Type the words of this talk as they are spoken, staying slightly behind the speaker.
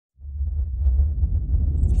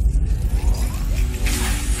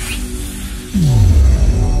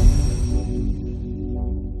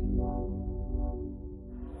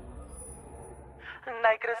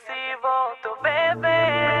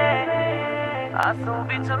Аз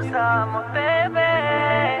обичам само тебе,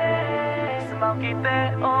 с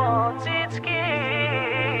малките очички,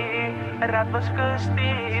 радваш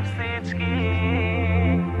вкъщи всички.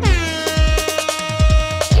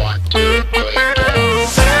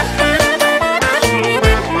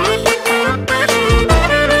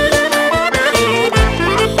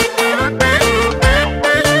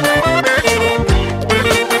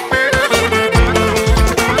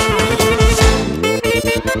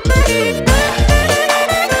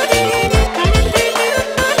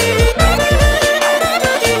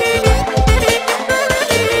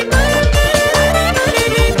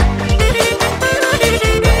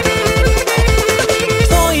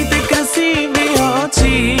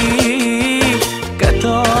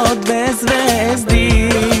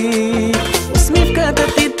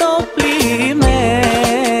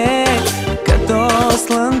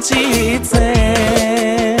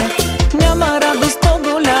 Няма радост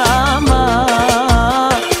по-голяма,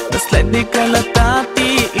 наследника на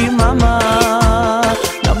тати и мама.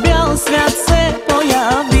 На бял свят се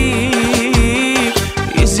появи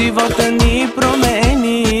и живота ни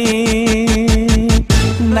промени.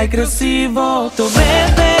 Най-красивото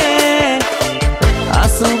бебе,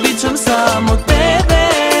 аз обичам само тебе,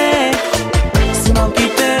 с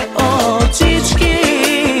малките очички,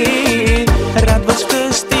 радваш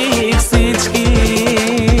вкъщи всички.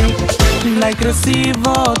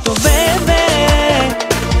 Най-красивото бебе,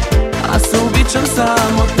 аз обичам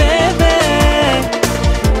само тебе,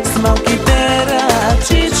 с малките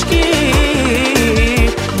ръчички,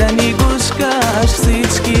 да ни гушкаш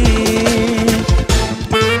всички.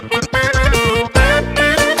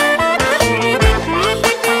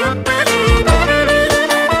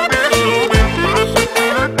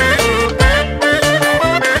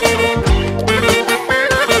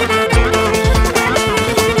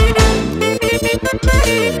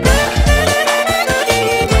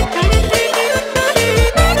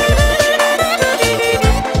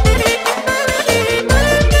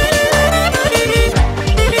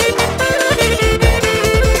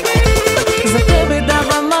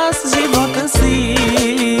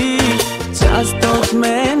 От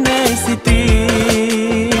мене си ти,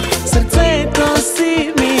 сърцето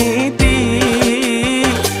си ми ти,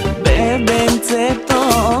 бебенцето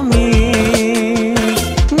ми.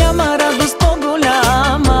 Няма радост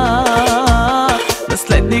по-голяма,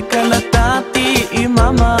 наследника на тати и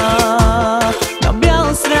мама. На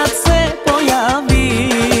бял свят се появи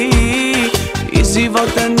и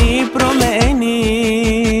живота ни промени.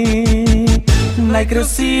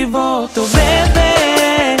 Най-красивото бебе,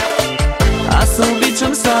 аз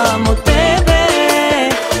обичам само тебе,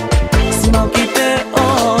 с малките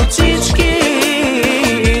очички,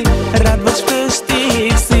 радваш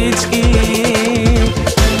вкъщи всички.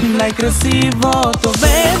 Най-красивото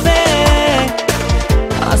бебе,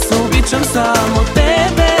 аз обичам само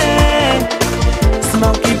тебе, с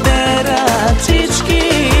малките ръчички,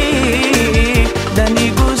 да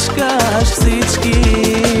ни гушкаш всички.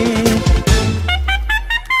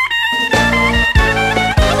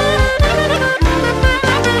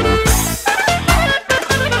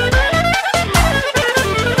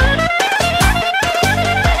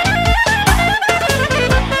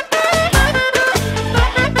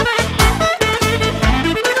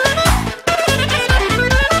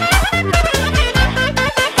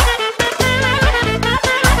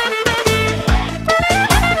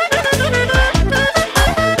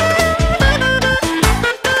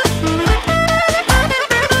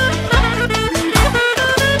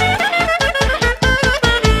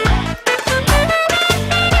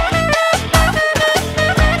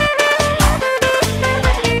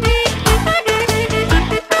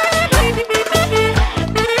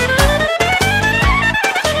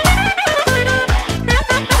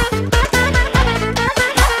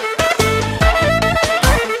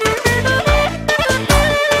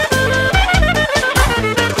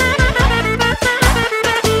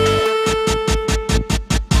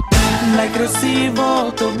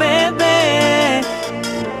 Най-красивото бебе,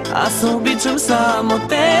 аз обичам само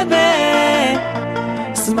тебе,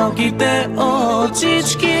 с малките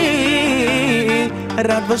очички,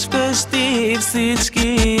 радваш вкъщи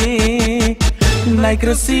всички.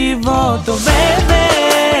 Най-красивото бебе,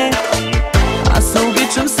 аз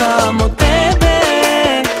обичам само тебе,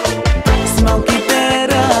 с малките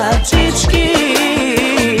ръчички,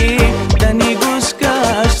 да ни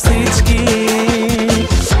гушкаш всички.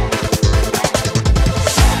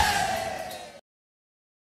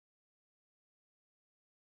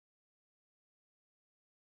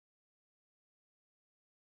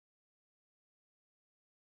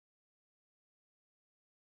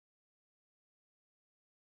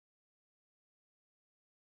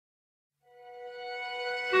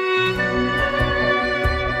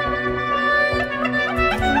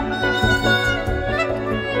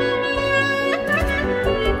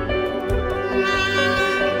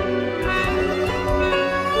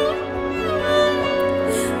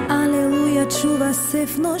 чува се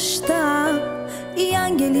в нощта и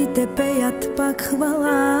ангелите пеят пак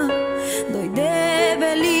хвала. Дойде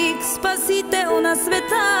велик спасител на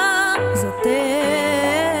света за теб.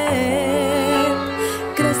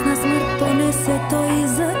 Кресна смърт понесе той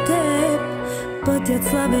за теб. Пътят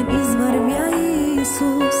славен извървя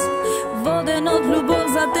Исус. Воден от любов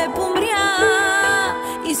за теб умря.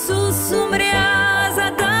 Исус умря,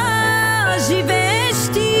 за да живееш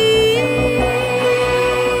ти.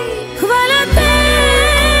 Хваля те,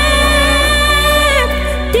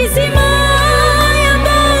 ти си моя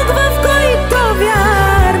Бог, в който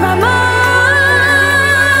вярвам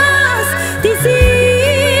аз. Ти си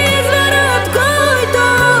извор, от който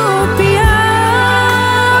пия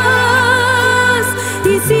аз.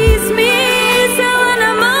 Ти си смисъл на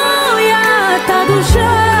моята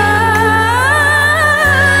душа.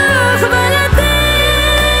 Хваля те,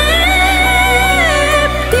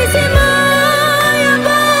 ти си моя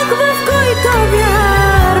Бог, в който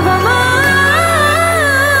вярвам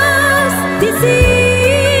аз. Ти си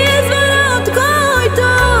извор, от който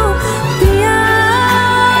пия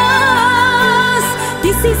аз.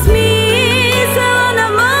 Ти си смисъл на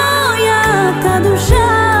моята душа.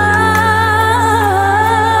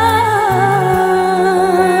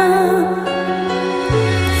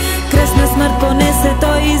 Кресна смърт понесе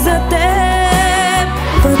той за теб.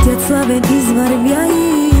 Пътят славен извървя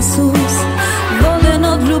Исус. Воден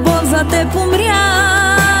от любов за теб умря.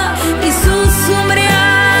 Исус умря,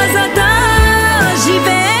 за да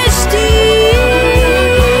живееш ти.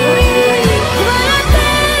 Хваля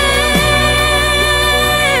те,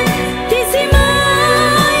 ти си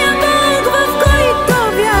моя Бог, в който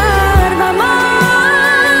вярвам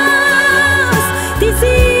аз. Ти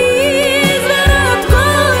си извор, от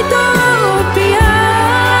който пия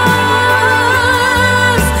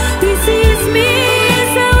аз. Ти си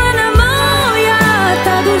смисъл на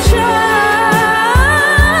моята душа.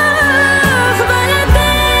 Хваля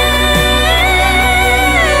те,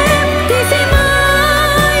 ти си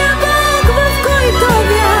моя Бог, в който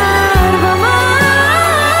вярвам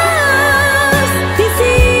аз. Ти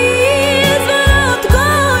си извор, от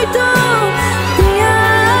който пия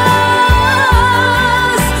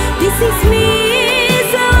аз. Ти си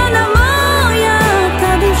смисъл на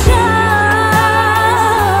моята душа.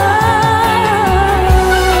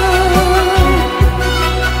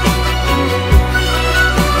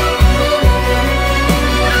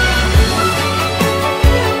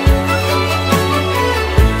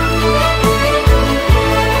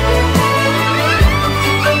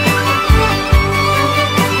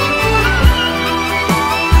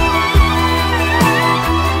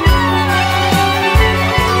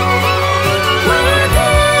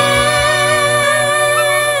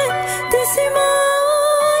 Ти си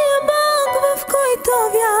моя Бог, в който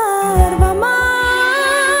вярвам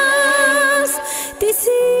аз. Ти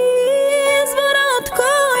си извор, от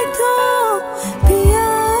който пия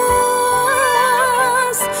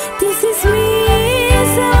аз. Ти си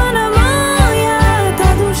смисъл на моята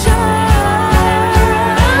душа.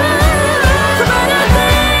 Хваля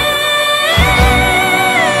те,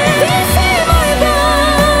 ти си мой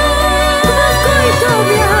Бог, в който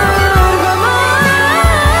вярвам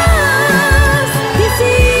аз. Ти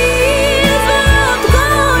си извор, от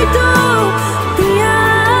който пия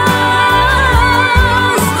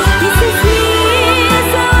аз. Ти си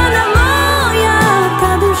смисъл на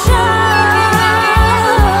моята душа.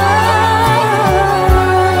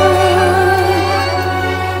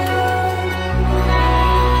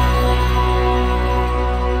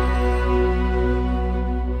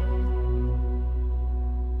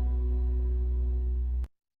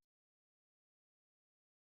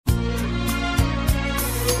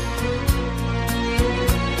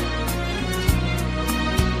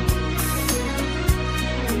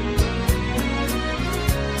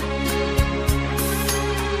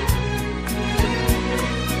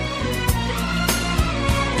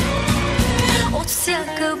 От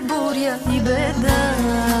всяка буря и беда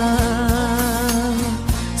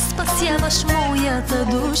спасяваш моята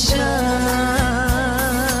душа.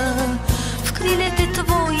 В крилете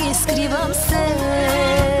твои скривам се,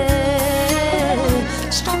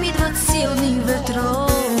 щом идват силни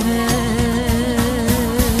ветрове.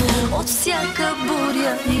 От всяка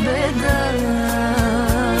буря и беда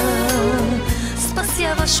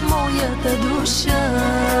спасяваш моята душа.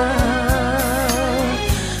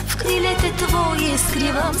 В крилете твои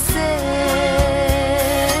скривам се,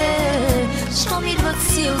 щом идват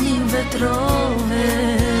силни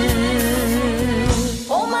ветрове.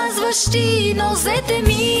 Омазваш ти нозете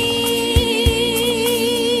ми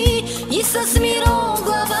и с миро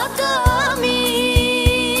главата ми.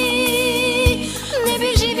 Не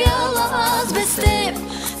би живяла аз без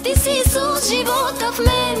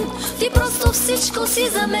всичко си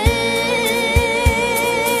за мен.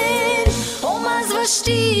 Омазваш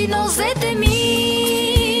ти нозете ми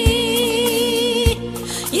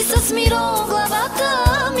и с миро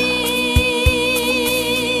главата ми.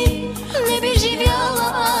 Не би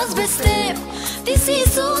живяла аз без теб, ти си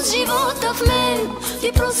Исус, живота в мен,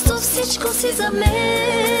 ти просто всичко си за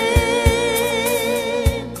мен.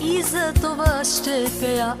 И за това ще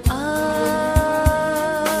пея аз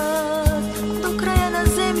до края на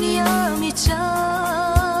земния ми час,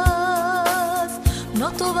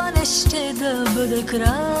 но това не ще да бъде край.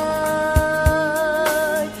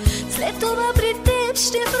 След това при теб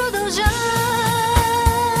ще продължа.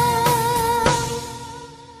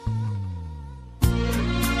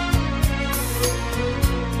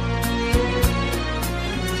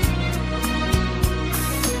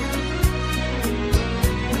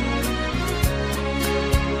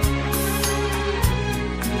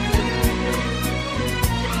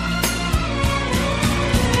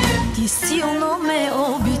 Ти силно ме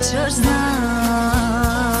обичаш, знам,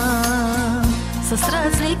 с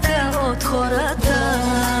разлика от хората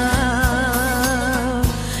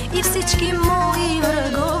и всички мои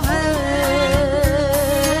врагове.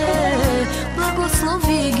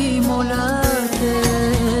 Благослови ги, моля те.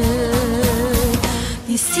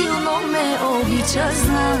 Ти силно ме обичаш,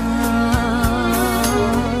 знам,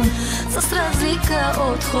 с разлика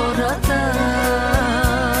от хората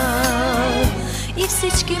и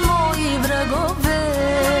всички мои врагове.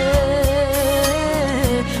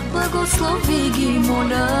 Благослови ги,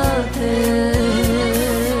 моля те.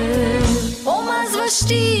 Омазваш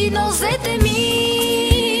ти нозете ми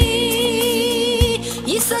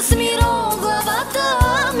и с миро главата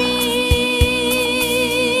ми.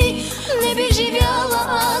 Не би живяла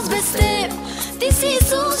аз без теб, ти си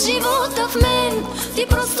Исус, живота в мен, ти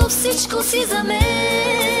просто всичко си за мен.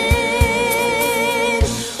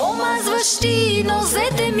 Омазваш ти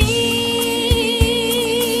нозете ми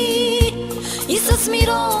и с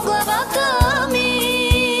миро главата ми.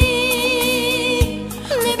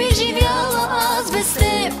 Не би живяла аз без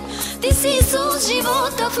теб, ти си Исус,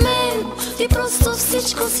 живота в мен, ти просто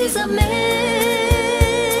всичко си за мен.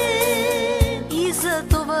 И за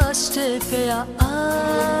това ще пея аз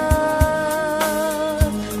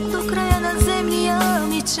до края на земния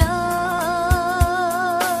ми час,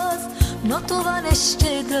 но това не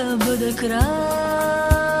ще да бъде край.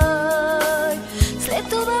 След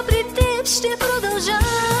това при теб ще продължа.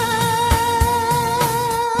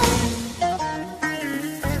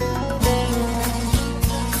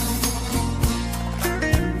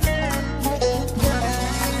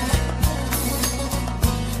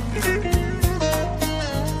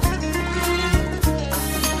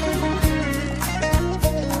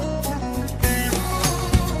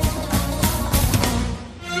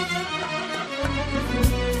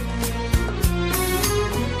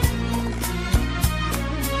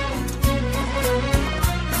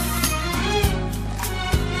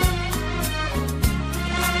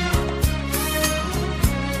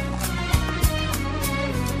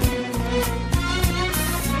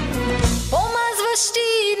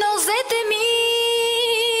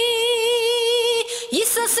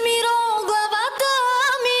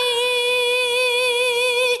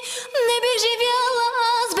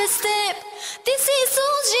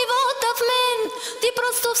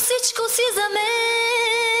 Всичко си за мен.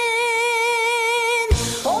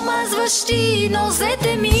 Омазваш ти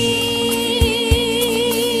нозете ми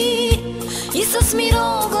и с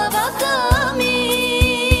миро главата ми.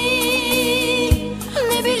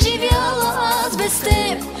 Не би живяла аз без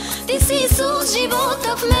теб, ти си Исус,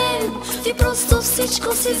 живота в мен, ти просто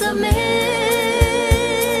всичко си за мен.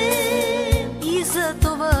 И за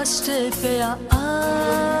това ще пея аз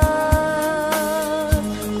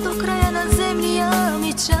до края на земния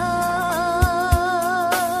ми час,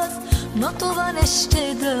 но това не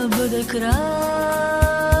ще да бъде край.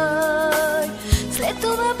 След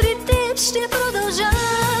това при теб ще продължа.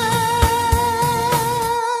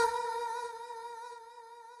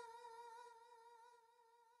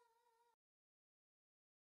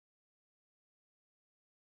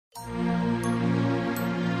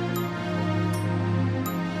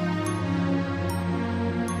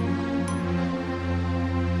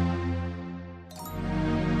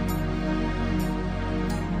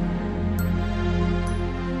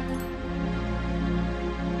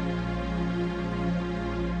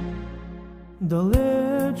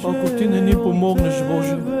 Ако ти не ни помогнеш,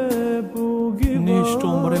 Боже, ние ще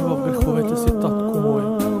умрем в греховете си, татко мой.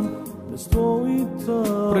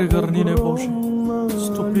 Прегърни не, Боже,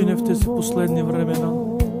 стопи не в тези последни времена.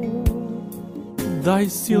 Дай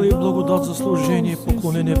сила и благодат за служение и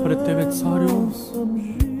поклонение пред Тебе, Царю.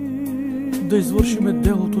 да извършиме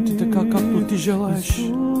делото Ти така, както Ти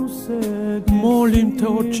желаеш. Молим Те,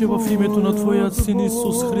 Отче, в името на Твоя Син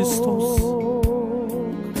Исус Христос.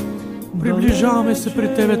 Приближаваме се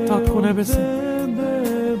при Тебе, Татко Небесен.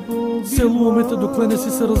 Целуваме Те, докле не си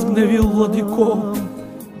се разгневил, Владико.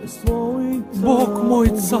 Бог мой,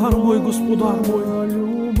 Цар мой, Господар мой.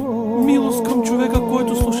 Милост към човека,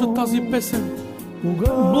 който слуша тази песен.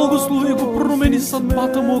 Благослови го, промени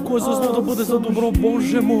съдбата му, ако е за зло да бъде за добро,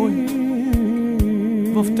 Боже мой.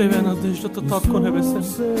 В Тебе е надеждата, Татко Небесен.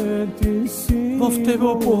 В Тебе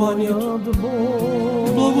упованието.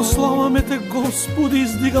 Благославяме Те, Господи,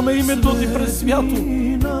 издигаме името Ти пресвято.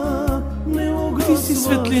 Ти си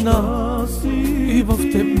светлина и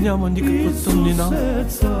в Теб няма никаква тъмнина.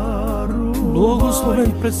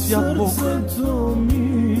 Благословен пресвят Бог.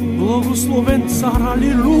 Благословен Цар,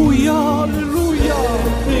 алилуя, алилуя.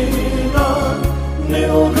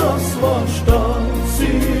 Неугасваща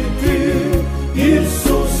си Ти,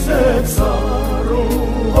 Исусе,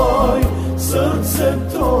 царувай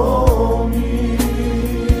сърцето ми.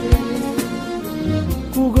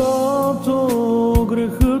 Когато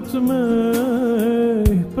грехът ме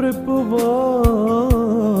препъва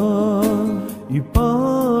и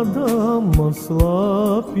падам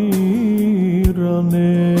слаб и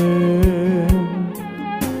ранен,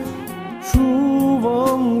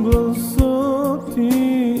 чувам гласа Ти,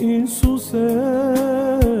 Исусе,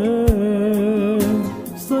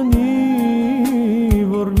 стани,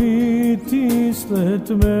 върви Ти след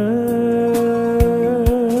мен.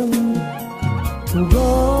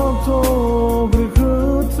 Когато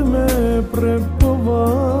грехът ме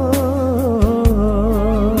препъва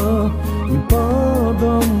и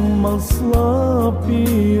падам слаб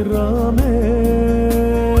и ранен,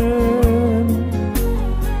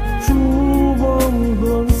 чувам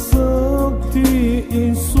гласа Ти,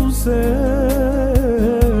 Исусе,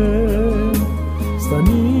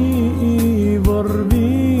 стани и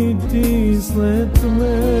върви Ти след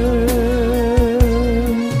мен.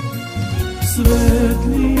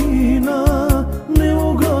 Светлина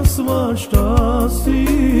неугасваща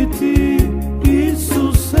си Ти,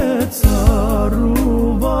 Исусе,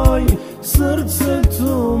 царувай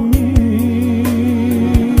сърцето ми.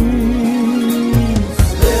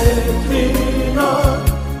 Светлина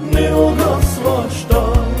неугасваща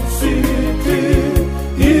си Ти,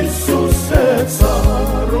 Исусе,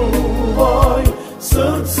 царувай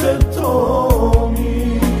сърцето ми.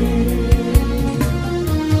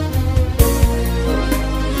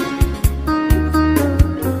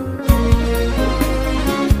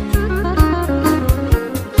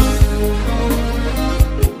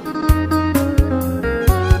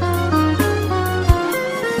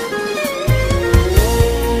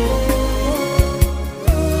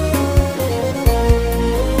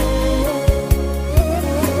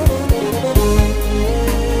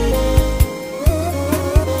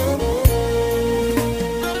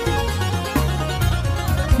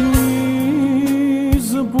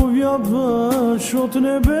 Заповядваш от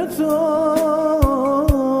небета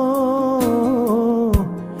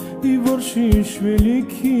и вършиш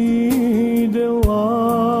велики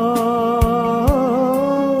дела.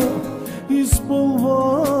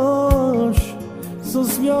 Изпълваш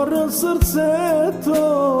с вяра сърцето,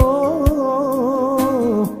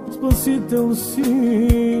 Спасител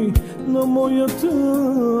си на моята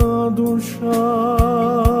душа.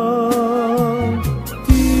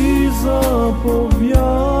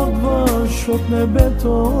 Заповядваш от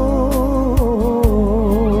небето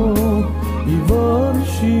и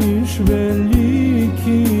вършиш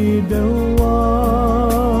велики дела.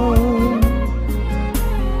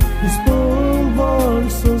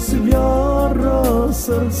 Изпълваш с вяра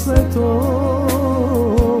сърцето,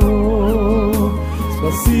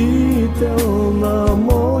 Спасител на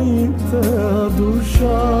моята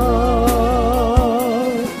душа.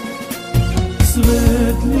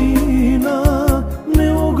 Светлина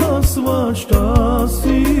неугасваща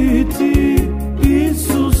си Ти,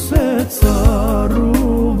 Исусе,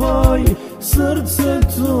 царувай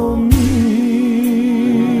сърцето ми.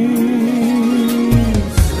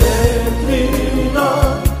 Светлина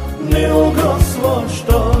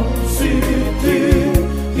неугасваща си Ти,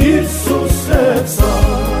 Исусе,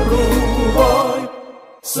 царувай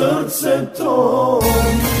сърцето ми.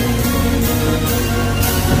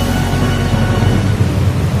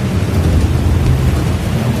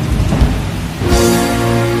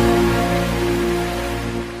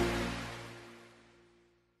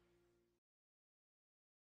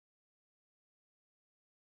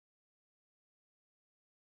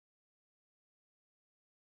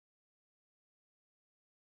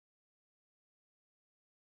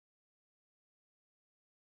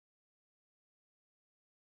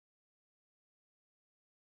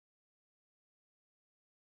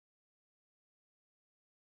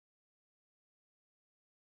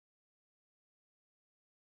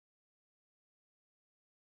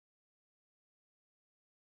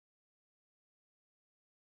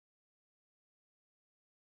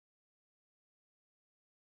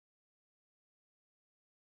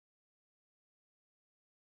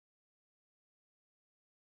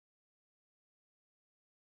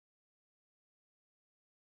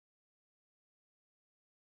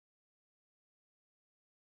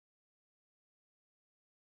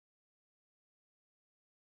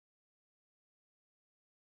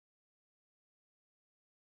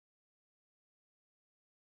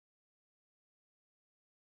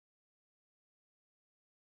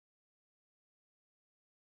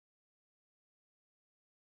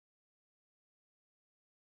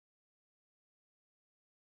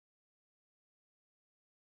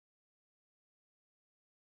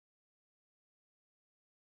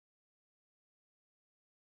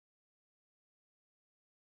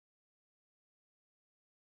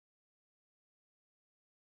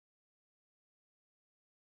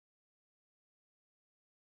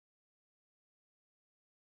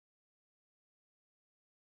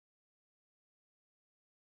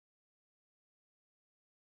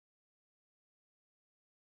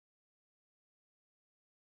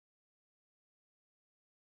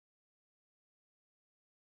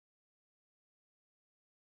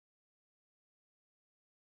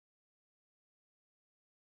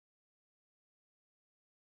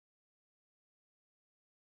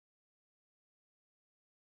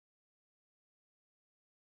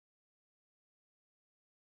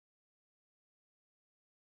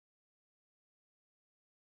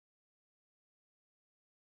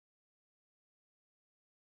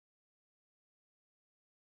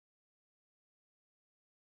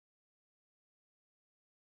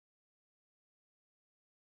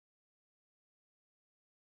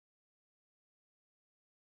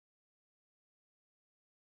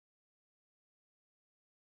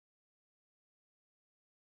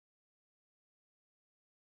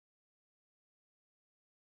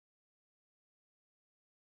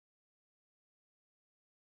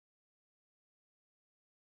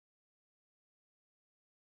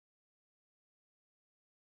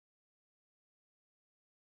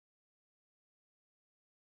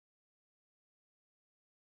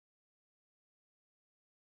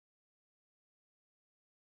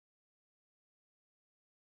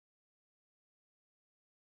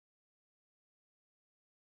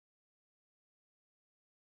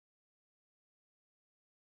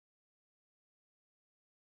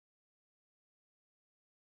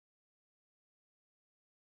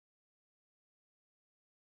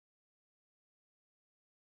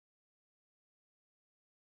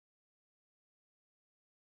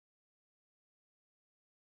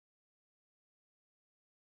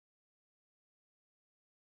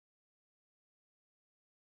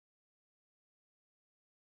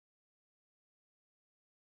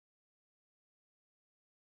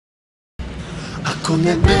 Ако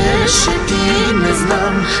не беше ти, не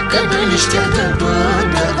знам къде ли щях да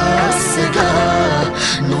бъда аз сега.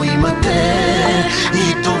 Но има те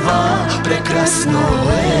и това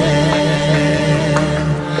прекрасно е.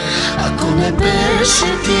 Ако не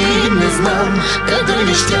беше ти, не знам къде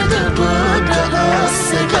ли щях да бъда аз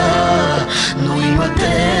сега. Но има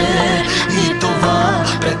те и това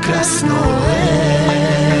прекрасно е.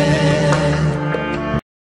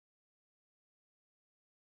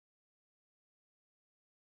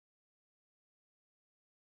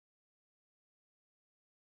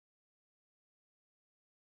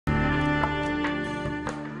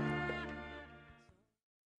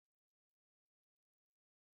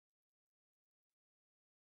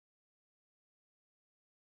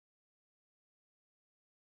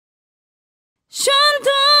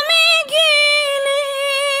 Shanto Migili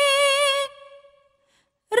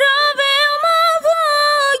Ravel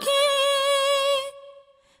Mavogi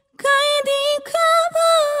Kaidi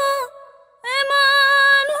Kava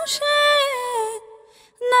Emanushe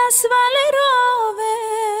Nasvale Rove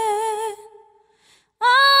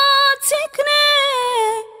Atsikne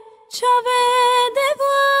Chave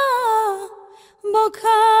Deva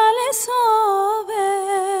Bokale Sove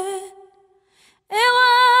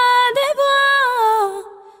Ewa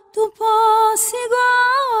tu posigo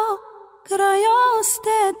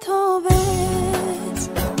krajoste tove.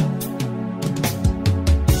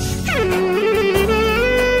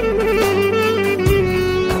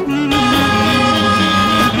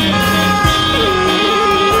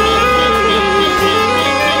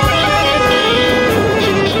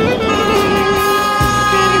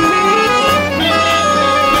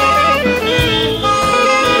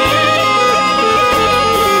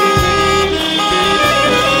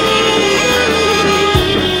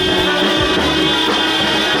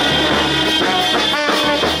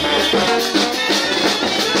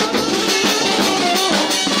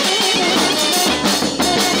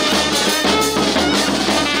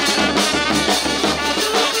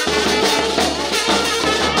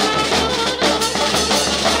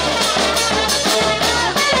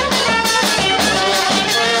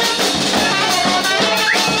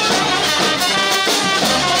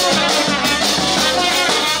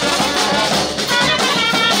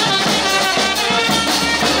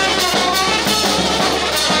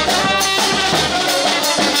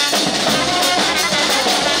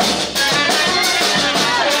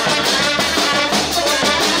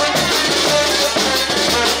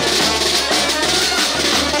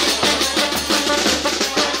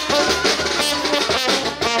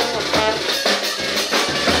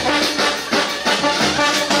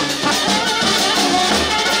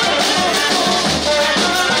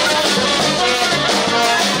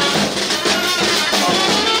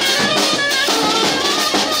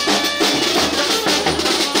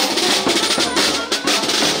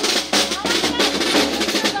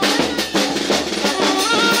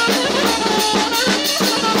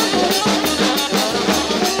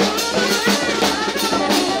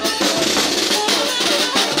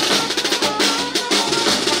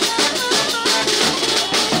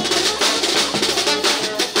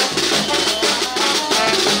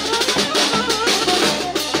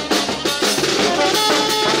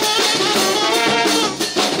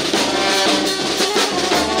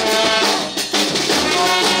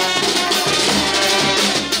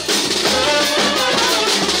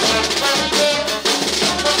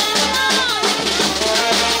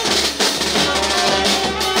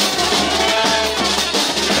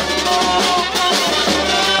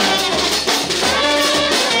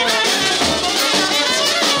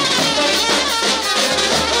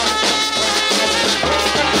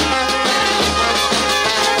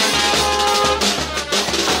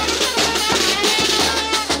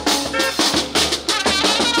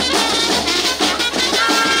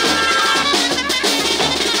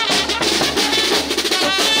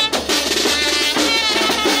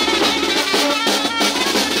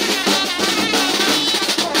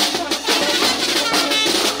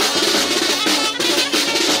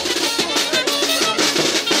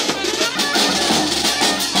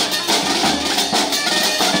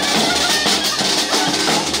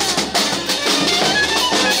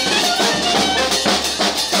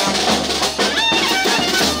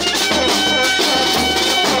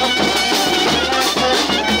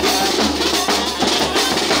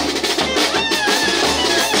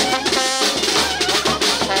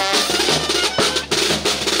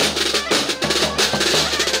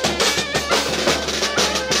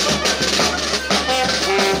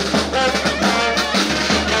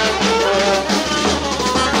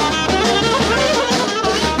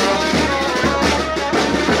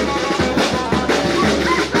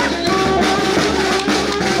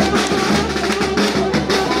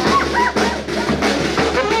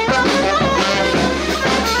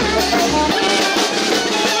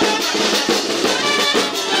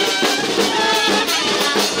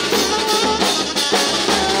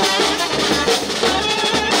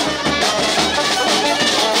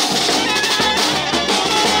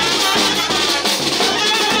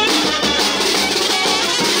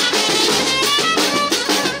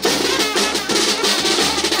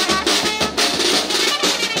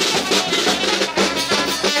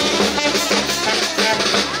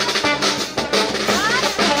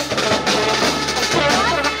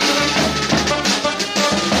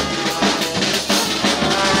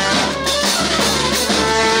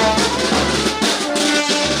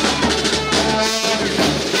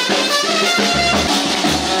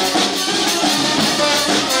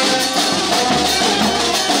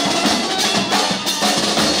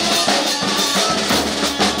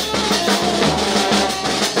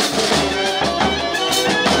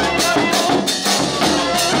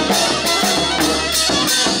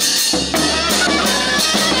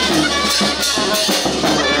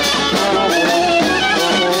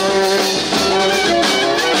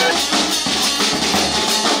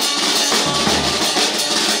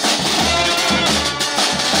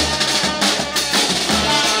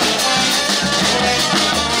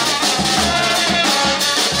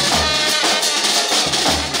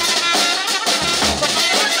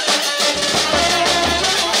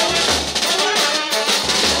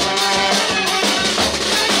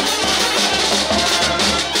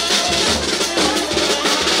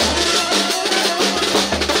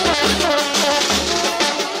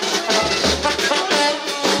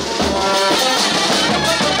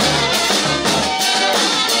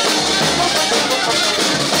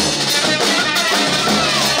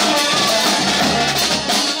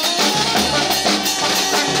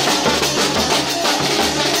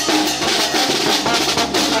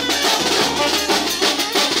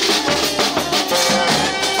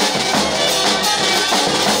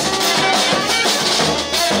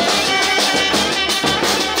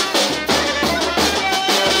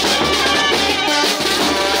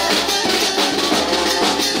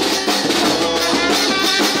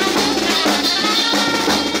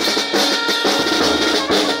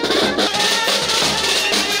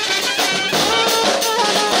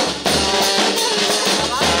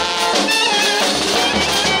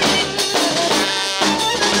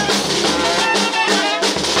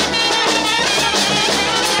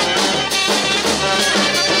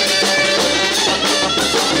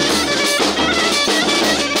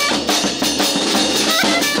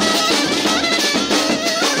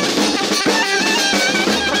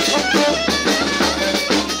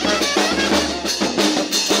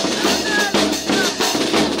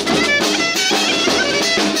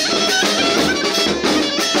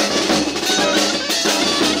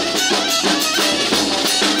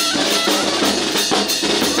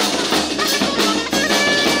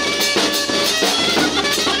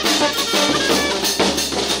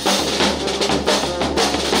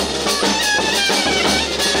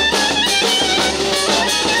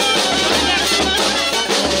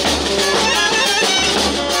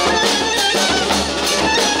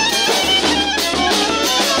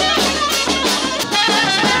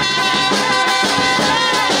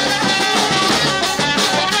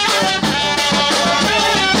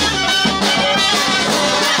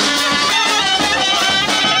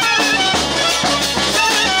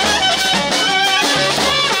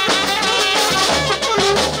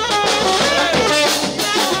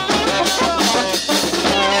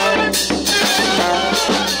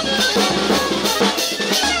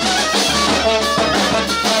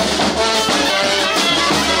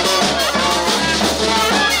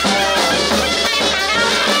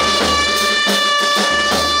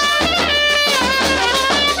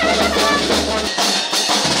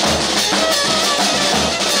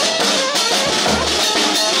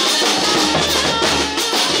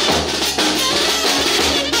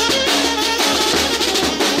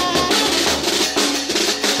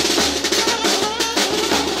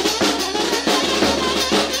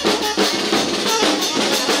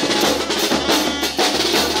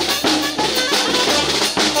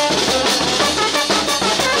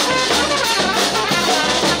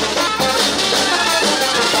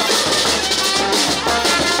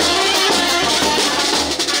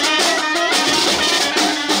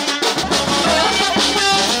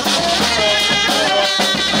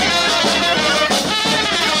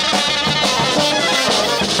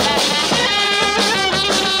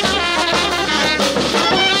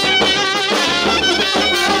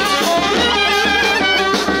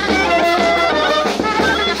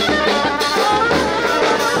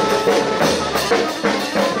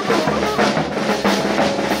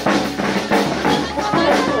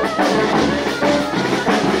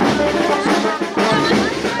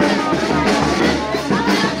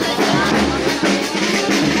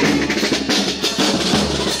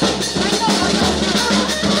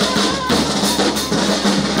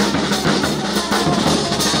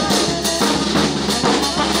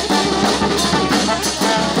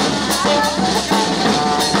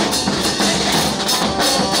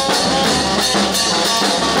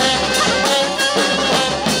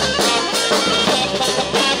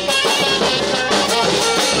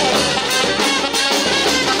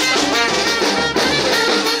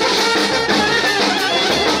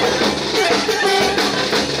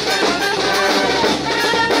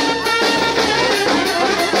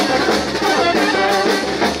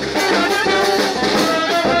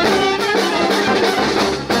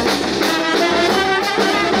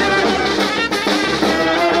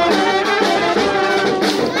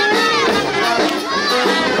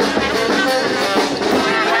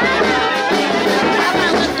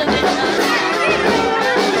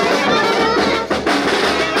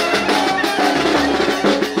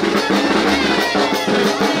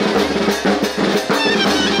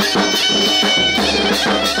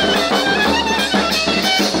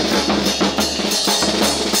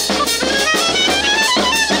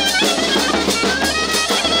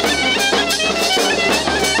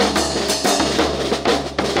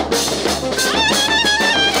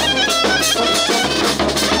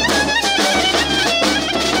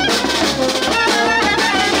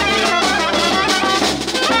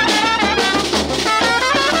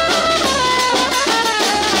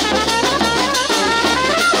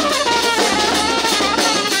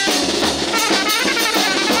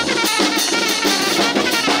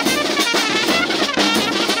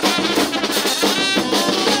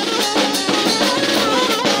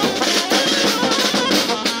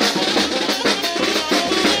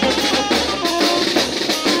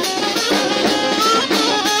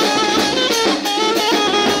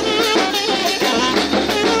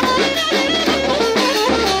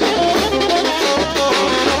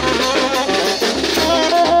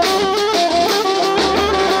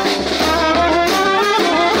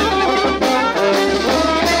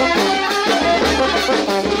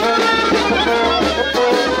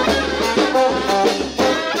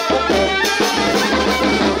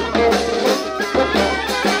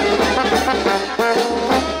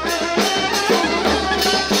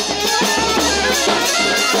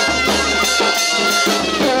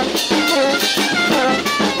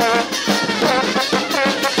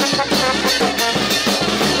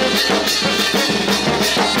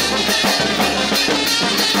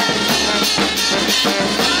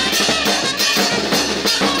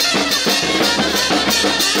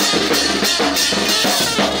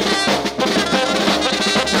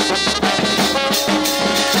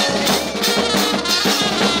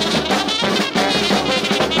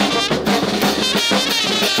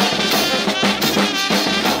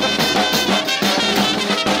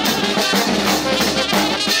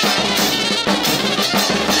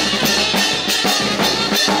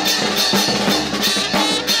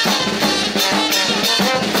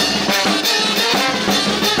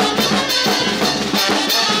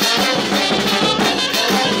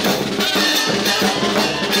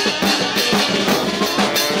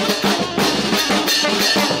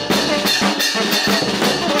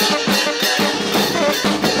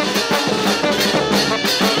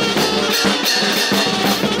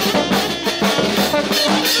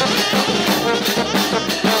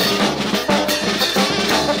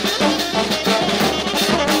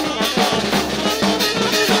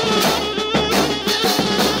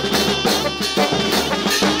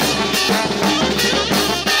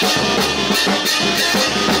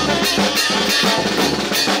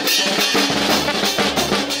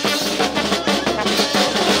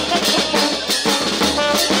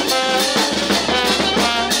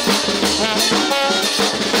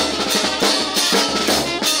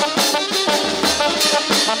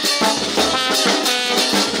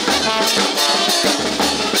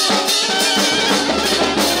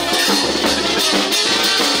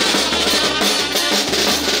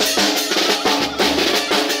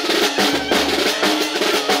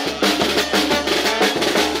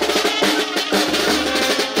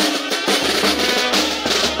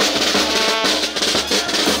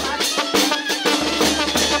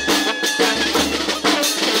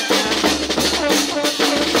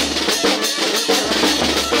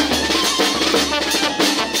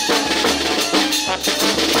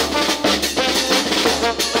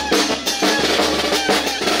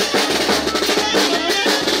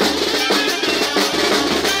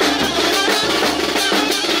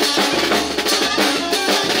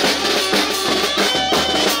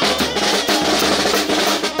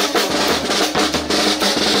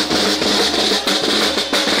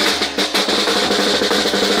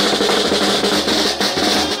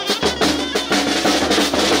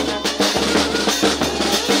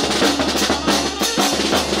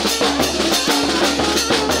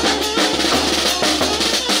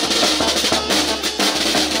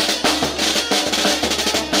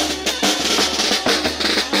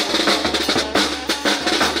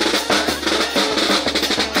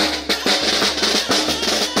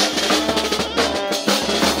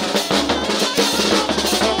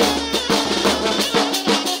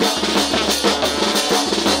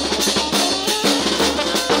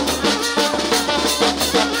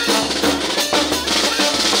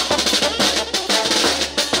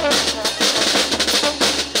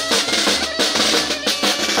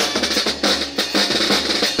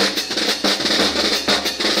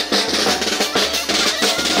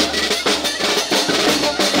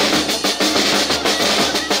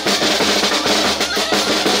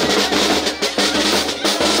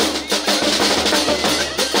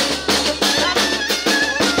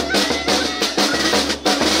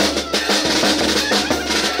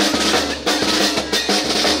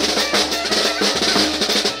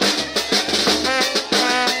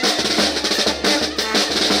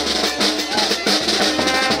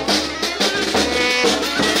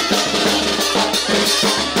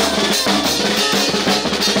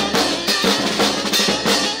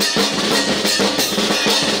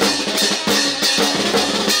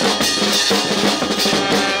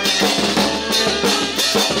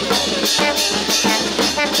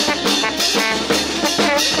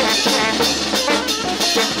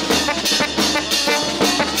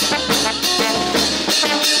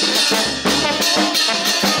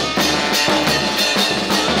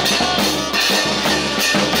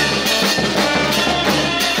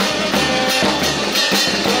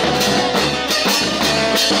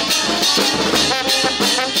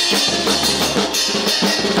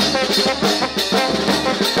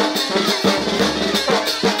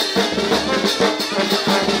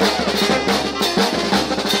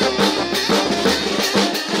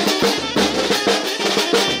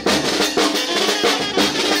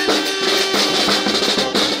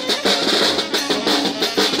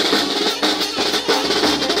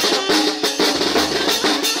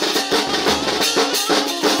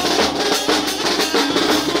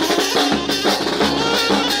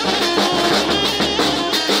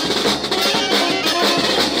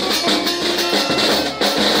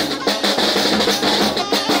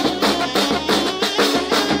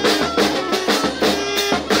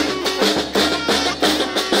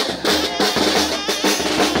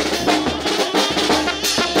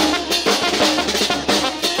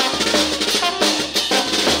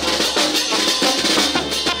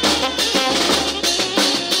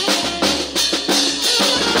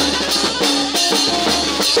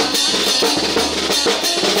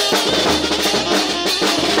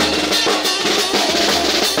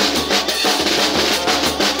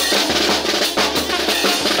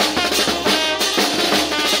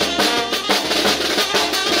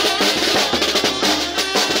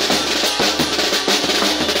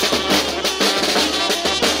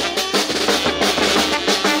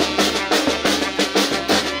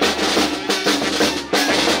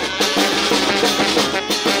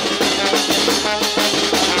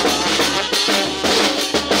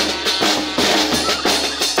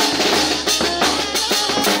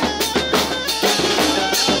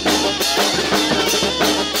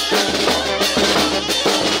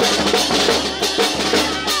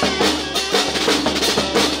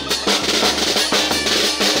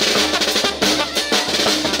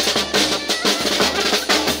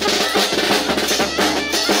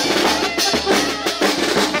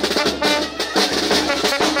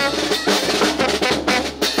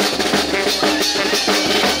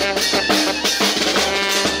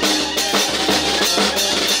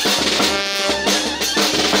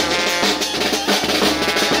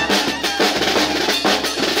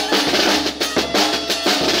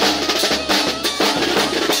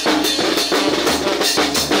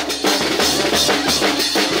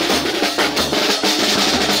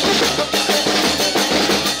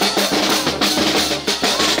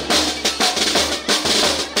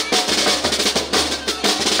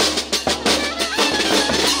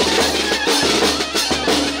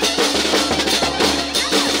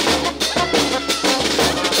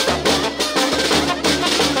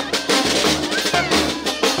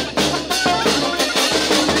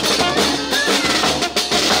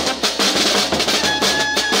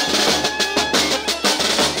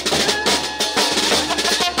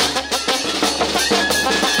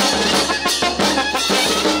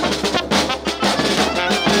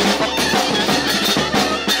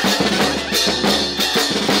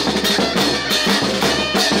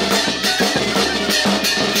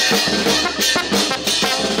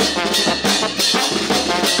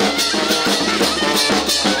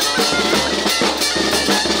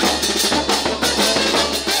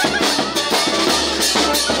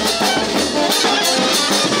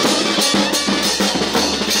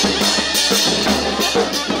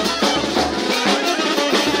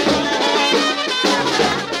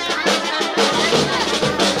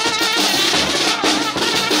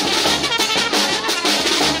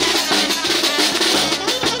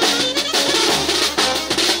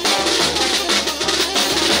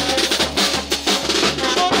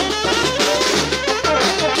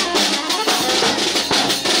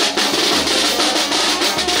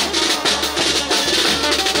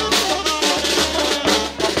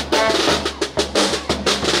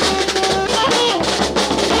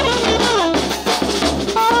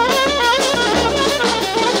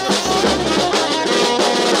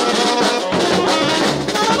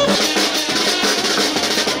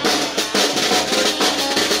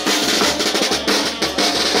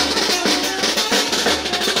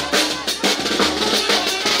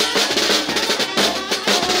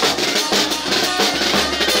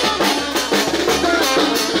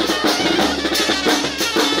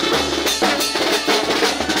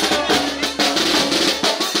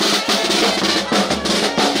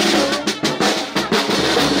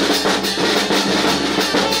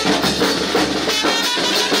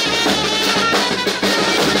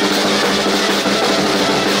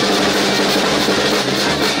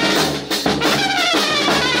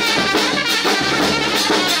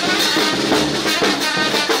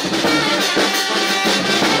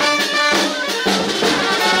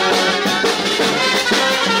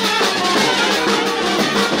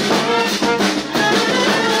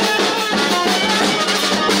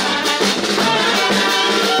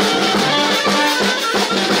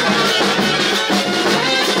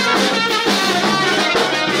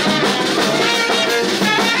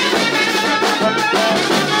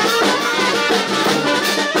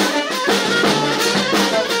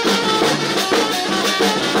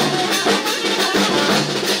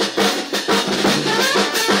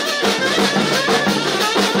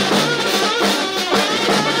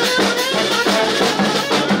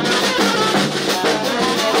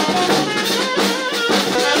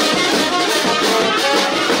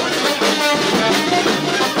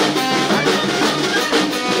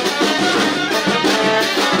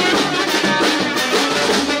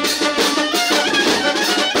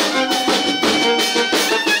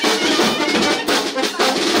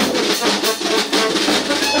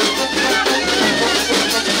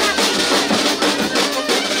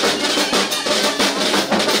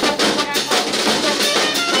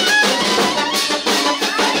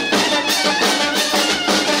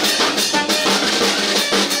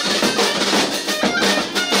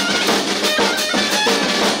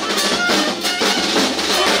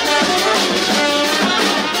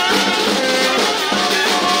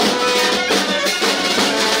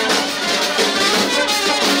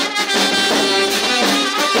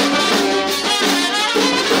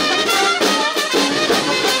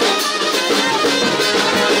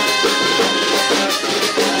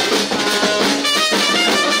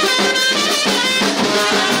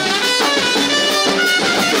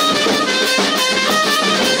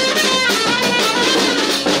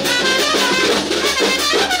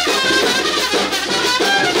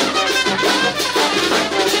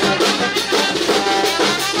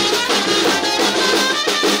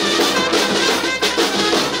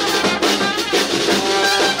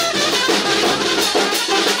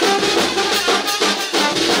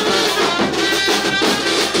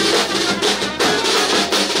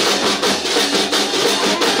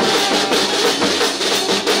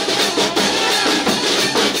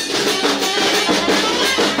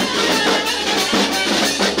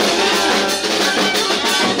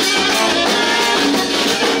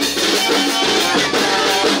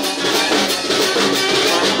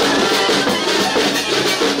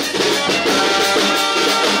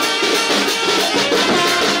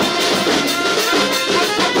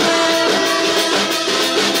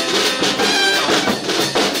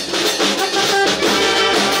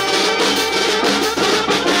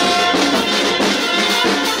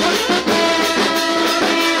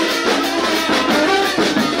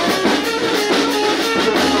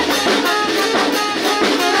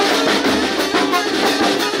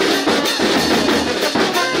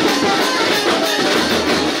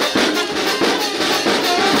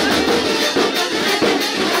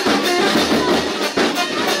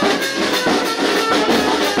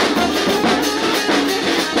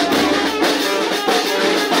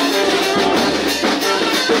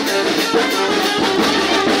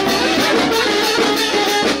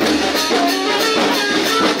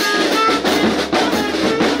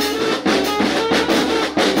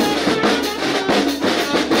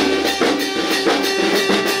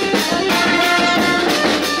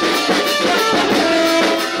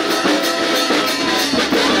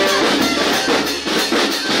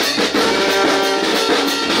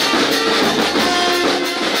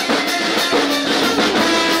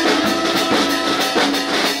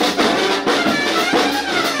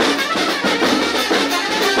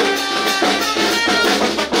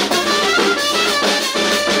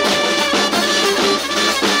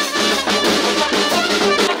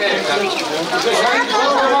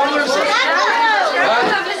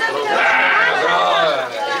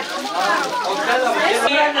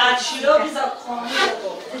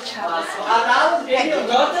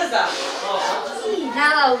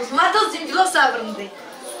 Não, mata os índios, sabem onde.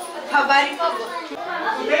 Habari pabo.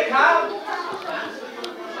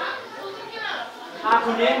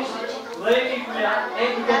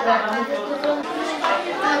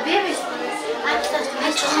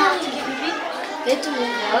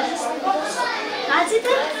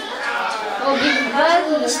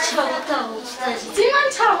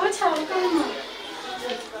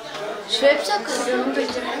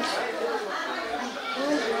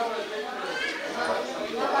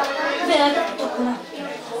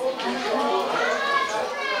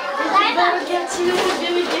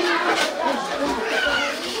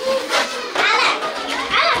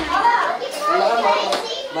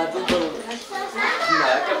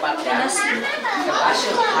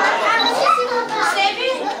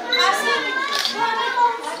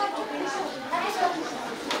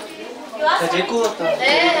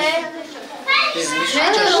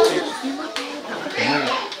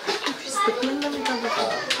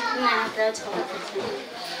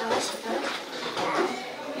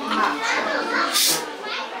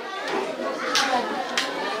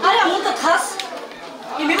 Аля, мута тас.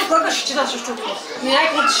 И ми го плака шичина също. Не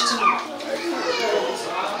е като шичина.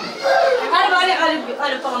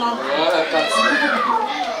 Аля, палана.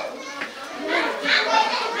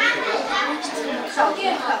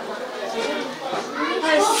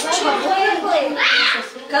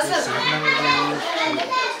 Казва.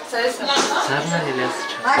 Сарна ли ляс?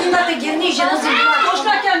 Ади да те герни жена зимба.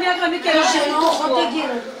 Точно тя мякла ми кера жена. Точно те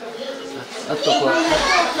герни. А толкова?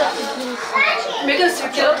 Мега си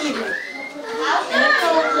керат ли?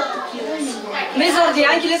 Ме заради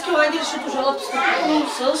ангелски ангели, защото жалат с.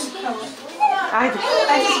 Айде си.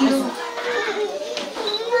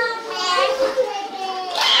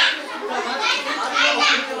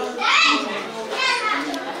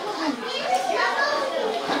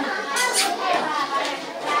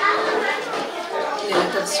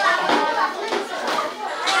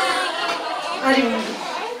 Ари.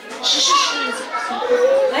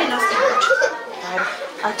 Ай, нас.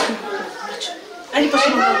 Ари. Ари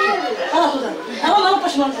пошли. Ала туда. Ала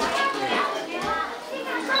пошли. Мария.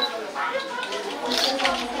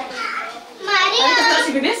 Ари, ты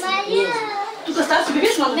стар бебес? Нет. Ты стар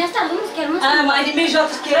бебес, мама? Я стар с керма. А, Мари, me joga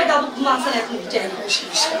os queira dar uma maçã com o gel.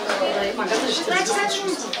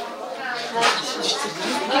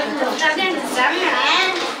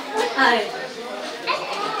 Ai.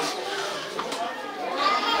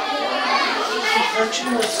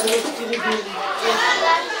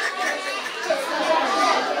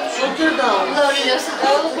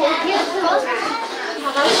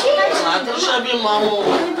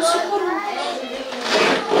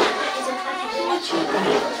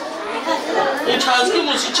 Çazgı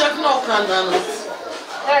musicak ne okandanız?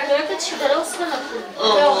 Evet, eu que te dou os canos.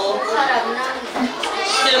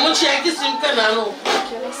 Temos cheque sim canano.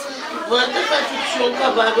 Vanta faculdade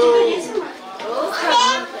acabado.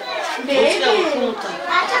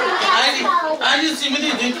 Ali sim me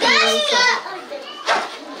deu criança.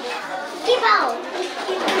 Que bom.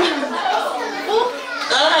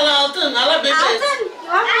 Ala altın, ala bebê.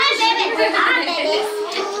 Bebê.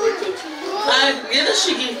 Ai, ele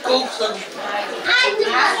chega com o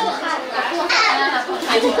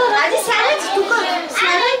Hadi Serhat, tuka.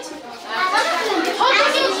 Serhat.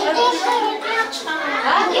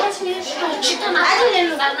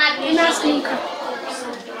 Hadi nas nunca.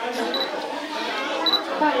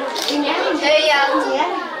 Ei,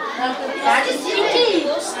 hadi sim.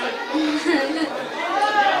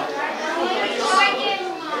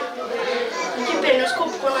 Que pena, os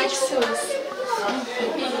conexões.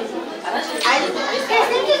 Ай,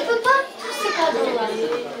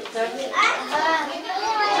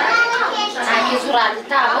 заради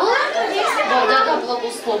това, Бога да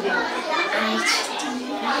благослови.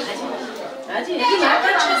 Айде,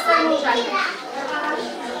 някак че са можали.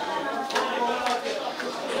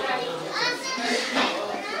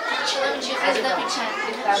 Айде да печем.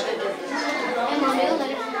 Емануил,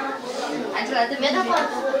 нали? Айде да ме да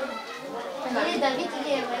първо. Или Давид,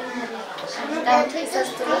 или Емануил. Да, той с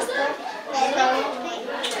тръста.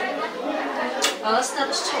 Ала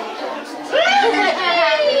става с челото.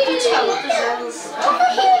 Челото жалост.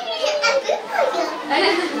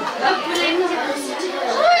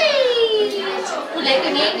 Полека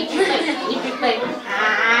не ни пипай.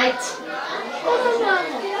 Айде.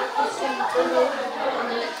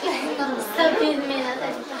 Стъпи мина.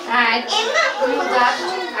 Айде.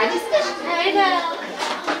 Айде скажи. Айде.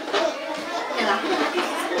 Ела.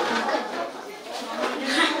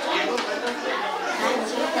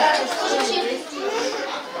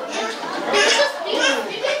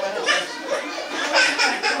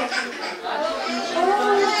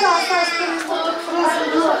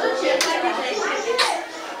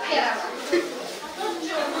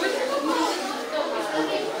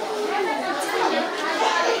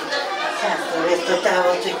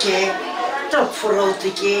 става таке, топ фурол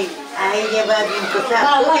таке, ай не вадим кота,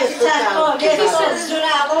 Allah царство, веки се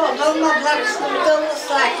здраво, долна благословително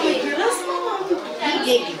слаки.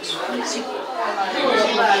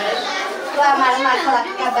 Това мазма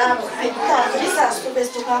клапка бабо, ай тази састо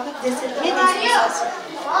без това как 10 дни састо.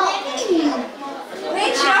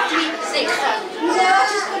 Не чакай, сега.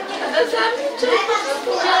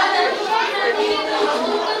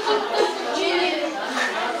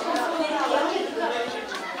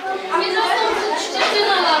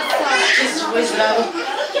 Ой, здраво.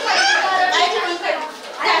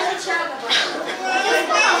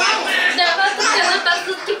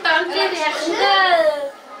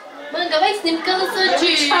 Давай снимка да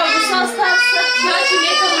съчи. Значи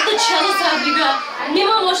нека да чала сабига.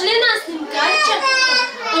 Нима може ли една снимка?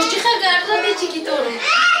 Още хагарда да чекитoro.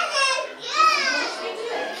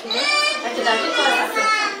 Ето да ви това са.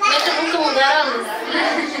 Ето му към ударам.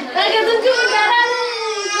 Ага да към ударам.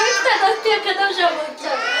 Който да стия къдъм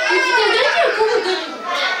жабълча. И ти те държи ако държи.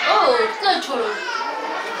 О, това чуро.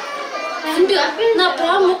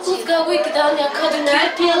 Направо му куска го и кидал някъде.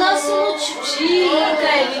 Не пила случи.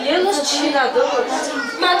 Ела случи.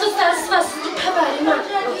 Мато стара с вас. Пабари, ма.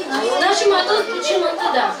 Значи мато случи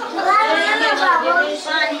мата да.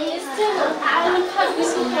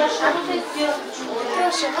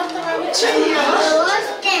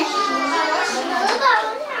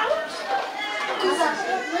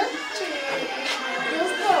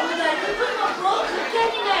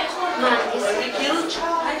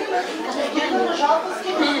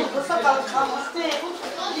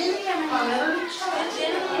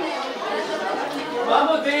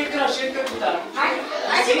 Mama, vem cá, chega aqui, tá?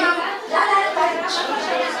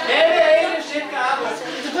 Ei, chega a água.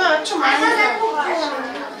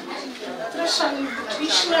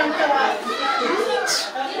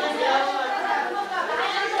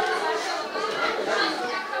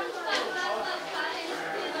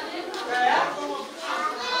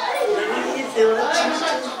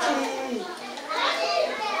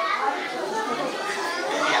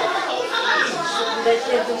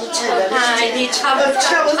 Ai, не чава,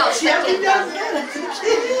 чава,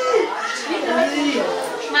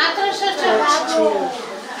 Матраша чава.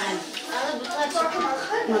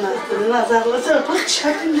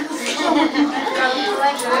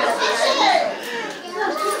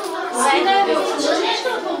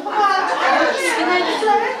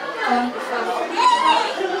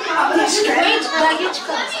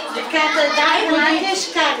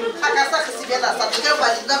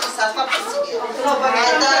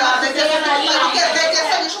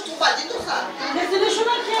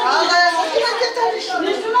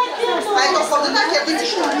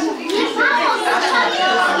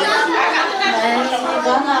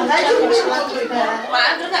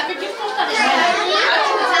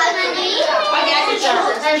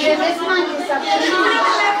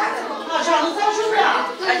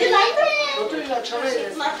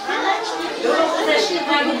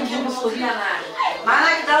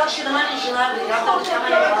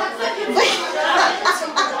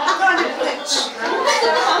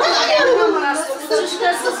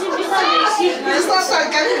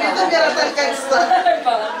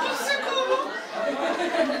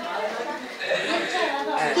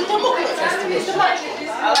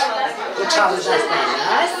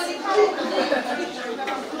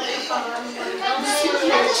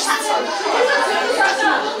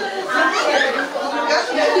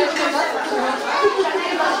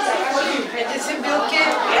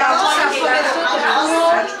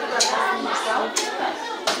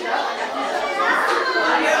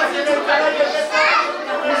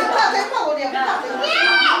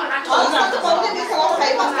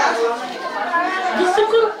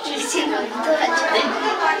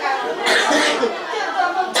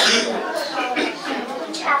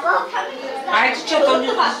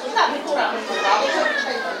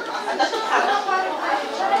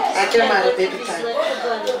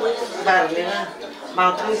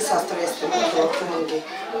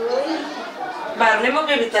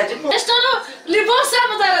 Защото любов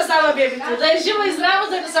само да раздава бебето, да е живо и здраво,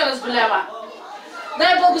 да не се разболява. Да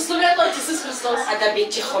е благословен от Исус Христос. А да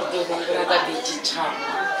бичи хордовен град, да бичи чао.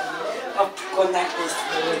 Конак не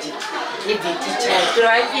се роди. И бичи чао.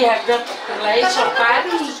 Това е бягда покола и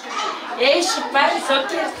шопари. Ей, шопари,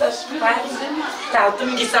 сотрesta шопари. Талто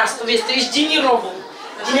ми ги састове, стоиш дини робо.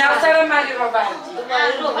 Динял сара мари робарди.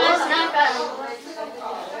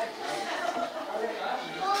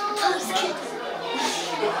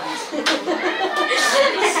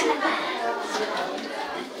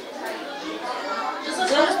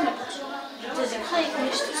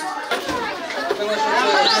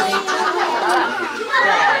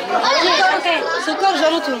 Să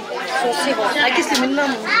Salutul. Hai că se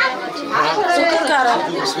minăm. Sunt cara.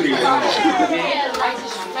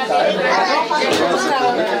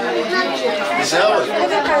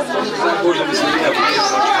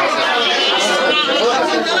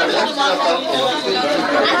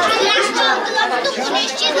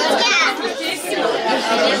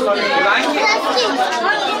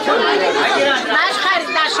 Наш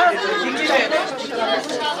Хариташов.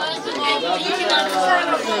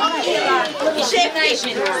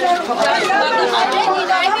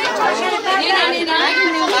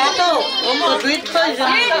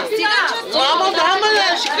 Мама, дама,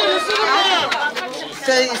 ще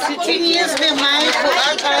всички ние сме майко,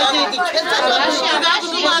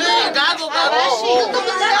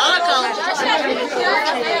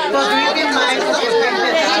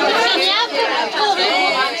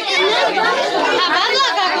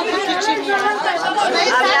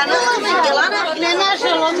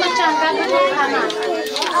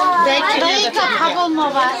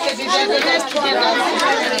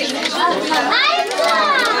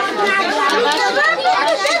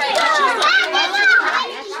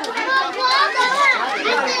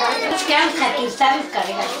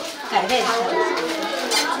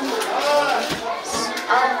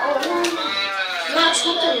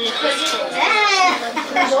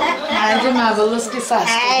 Айде, мавълъски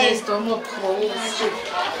сашки, да стома по-лъски.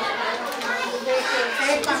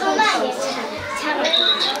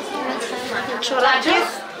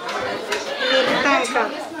 Чорачев или танка?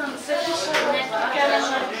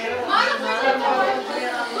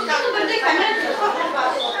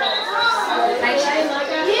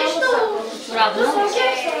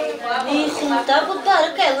 И хумта по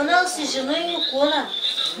парка, ела на си жена и окона.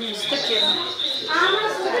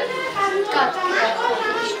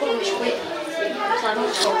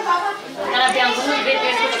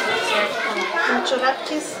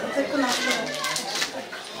 Чорапки с деконачо.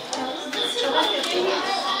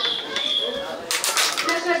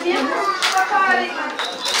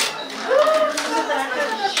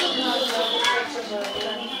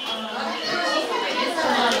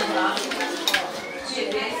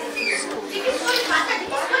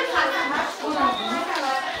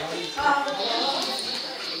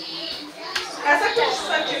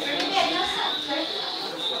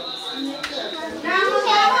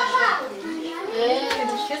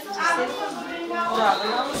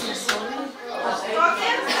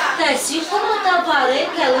 Te si fumata pare,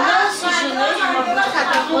 că ela na si jena e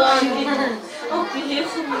o pile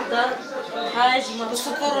fumata. Hai, zi, mă.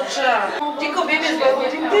 Tico bebe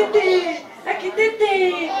zbogori. Tete, aqui tete.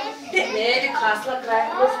 Nele, classe lá atrás,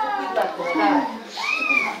 vou cuidar.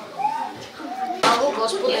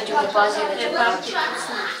 Господи, ти го пази вече.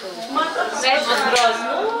 Не,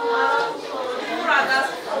 възгрозно.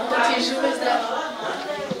 Да ти е живо и здраво.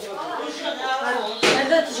 Не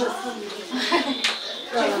да ти живо.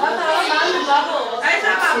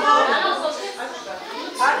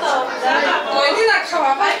 Той ни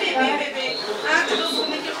накава,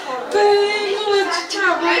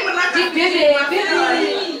 бебе.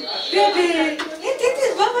 Бебе.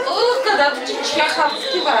 Когда ты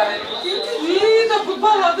чахавски варе. И да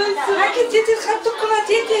побала да се. Хаки дете хатук на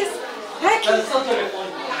дете. Хаки.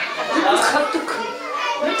 Хатук.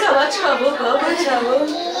 Кала чаво, баба чаво.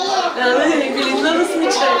 Али, билина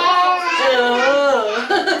размича.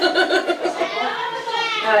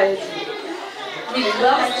 Ай.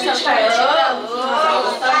 Билина размича.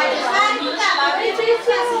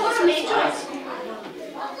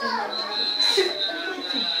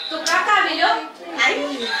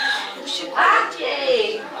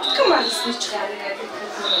 Como assim,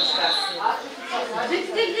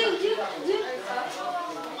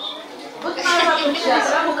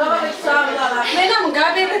 Мене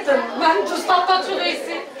мгабелето, ман достал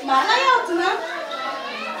пачурейси. Мана ялтына.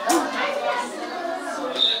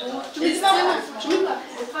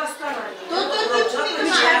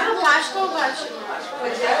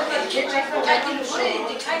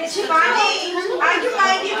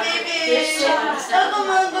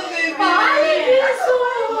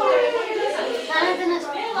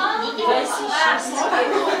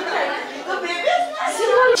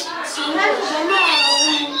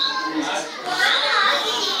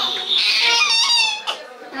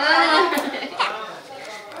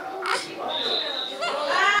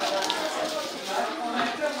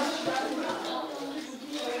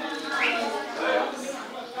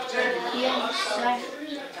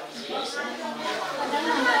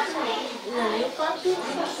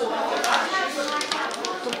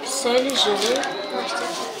 Подписали жили.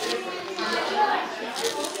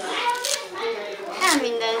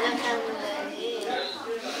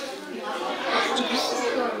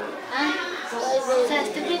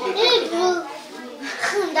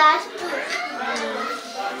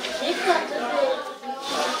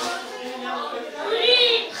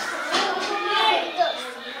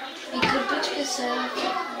 И кърпички са.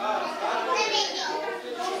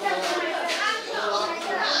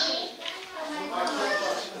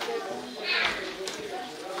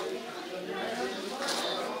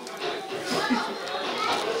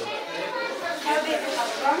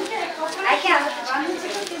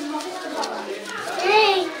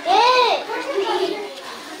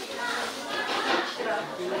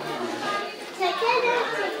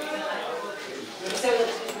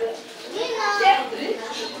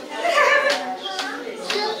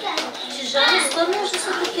 Жани, скоро ще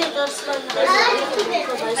се такива да свали.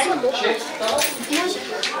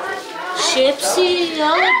 Шепси,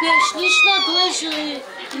 ало, беш нищо длъжи.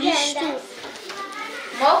 Нищо.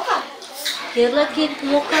 Мока? Херла кек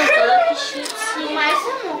мока, талаки шепси. Май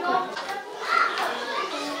са мока.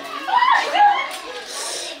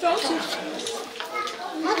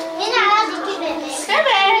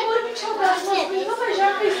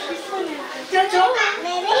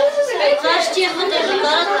 Това ще я да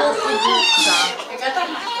докарат толкова дълго.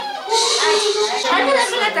 Хайде да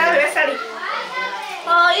се летава, Сари.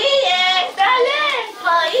 Поие, дале,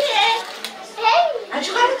 поие. А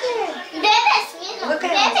чукарите? Бебе, смило. Бебе,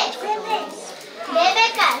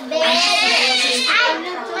 бебе.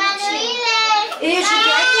 Емануиле. Ще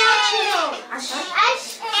дядь начало.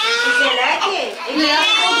 Зеляки. Или аз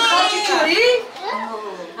хочу чури?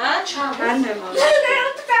 Чао. Не мога.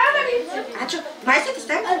 Ачо, майсите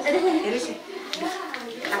сте? Ери си.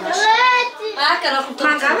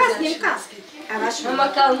 Мангава снимка.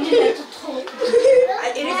 Ама кални ето това.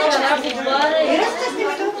 Ери си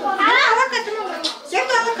снимка. Алаката му.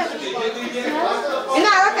 Сето алаката. Ена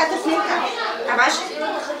алаката снимка. А ваш?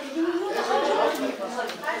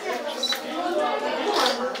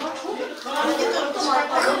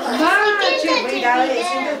 Че, бе, да, е,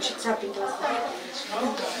 си да учи цапи това.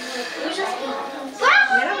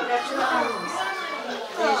 Нера му гачу да правим.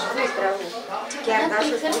 Живо и здраво. Тя е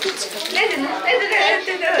наша случка.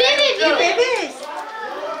 Бебе!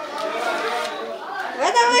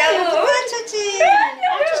 Давай, плачачи!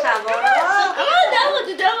 Чаво!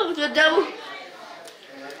 Давай.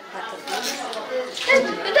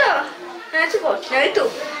 Ето го,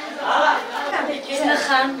 ето.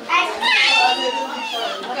 Снахан.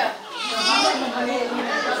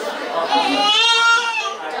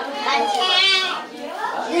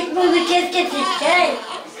 Dik memleket getir, hey.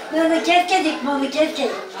 Memleket getir, memleket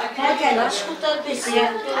getir. Kaka, nasıl kurtar besi?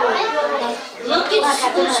 Yok git,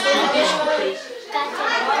 sıkıntı beş kupayı.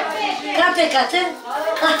 Kapı.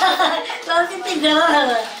 Nasıl gittin devam.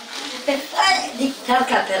 Dik kar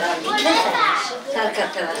kapılar, kar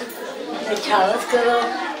kapılar. Çağız kuru,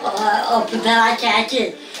 o pudara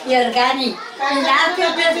çağçı, yorgani. Ne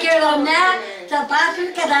yapıyor diyorum ne?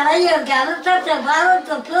 Tapasın kadar yorganı da tabanı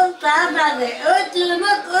topun sağladı.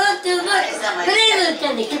 Ötürmek. Kırılır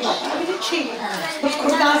dedik.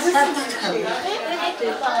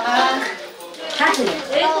 Katı.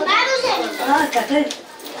 Katı.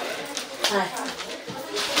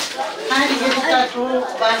 Hadi gidip tatlı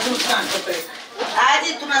bazısan köpek.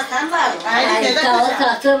 Hadi tunastan var. Hadi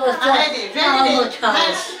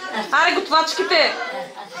Аре, готвачките!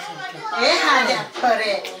 hadi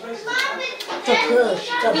pare.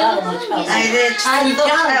 Haydi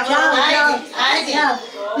Hadi.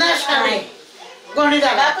 Naşari. Goni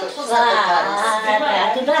da bak.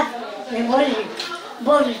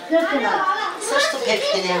 Също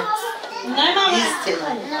пепкиня. Истина.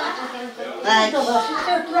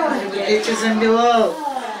 Дете замбило.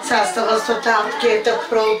 Састава сотам ке так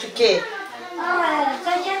проутке.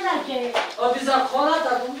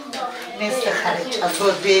 Не се хареча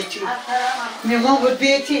бодбети. Не могат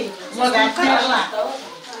бети. Могат нерла.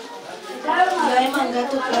 Дай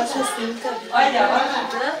мангато краса снимка.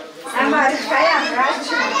 Ама рехая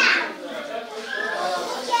грачи.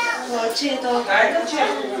 Очето.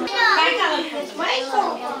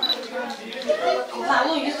 Майко.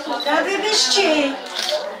 Да бебешче.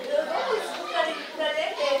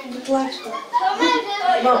 Бутлачка.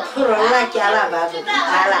 Мокрола тяла бабу.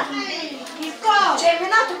 Ала.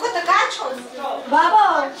 Чемина тук така чу.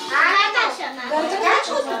 Бабо. Така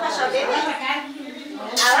чу паша бебе.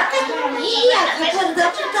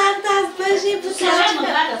 Когда там бежи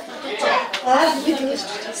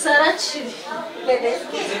Сарачи.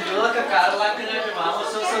 Зембилка Карла, къде мамо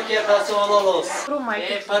съм кия да се ололос.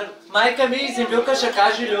 Майка ми, зембилка ще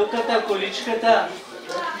каже люката, количката.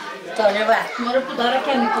 Толева. Моля подарък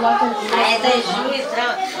е Николата. Айде, живи и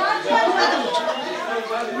здрава.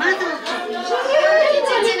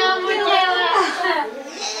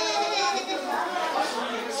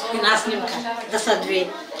 една снимка, да са две.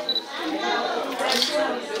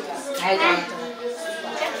 Хайде,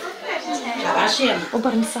 това ще има.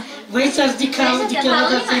 Обърни се. Вай с дикава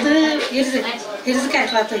да се Ирзи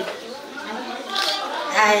каква той.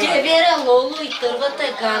 Те бяха Лоло и Тървата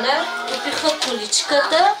Гана, купиха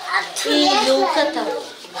количката и люлката.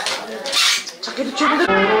 Чакай да чуя.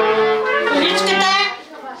 Количката,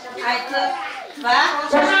 айта, това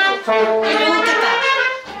и люлката.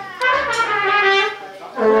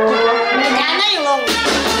 Мяна и Лоло.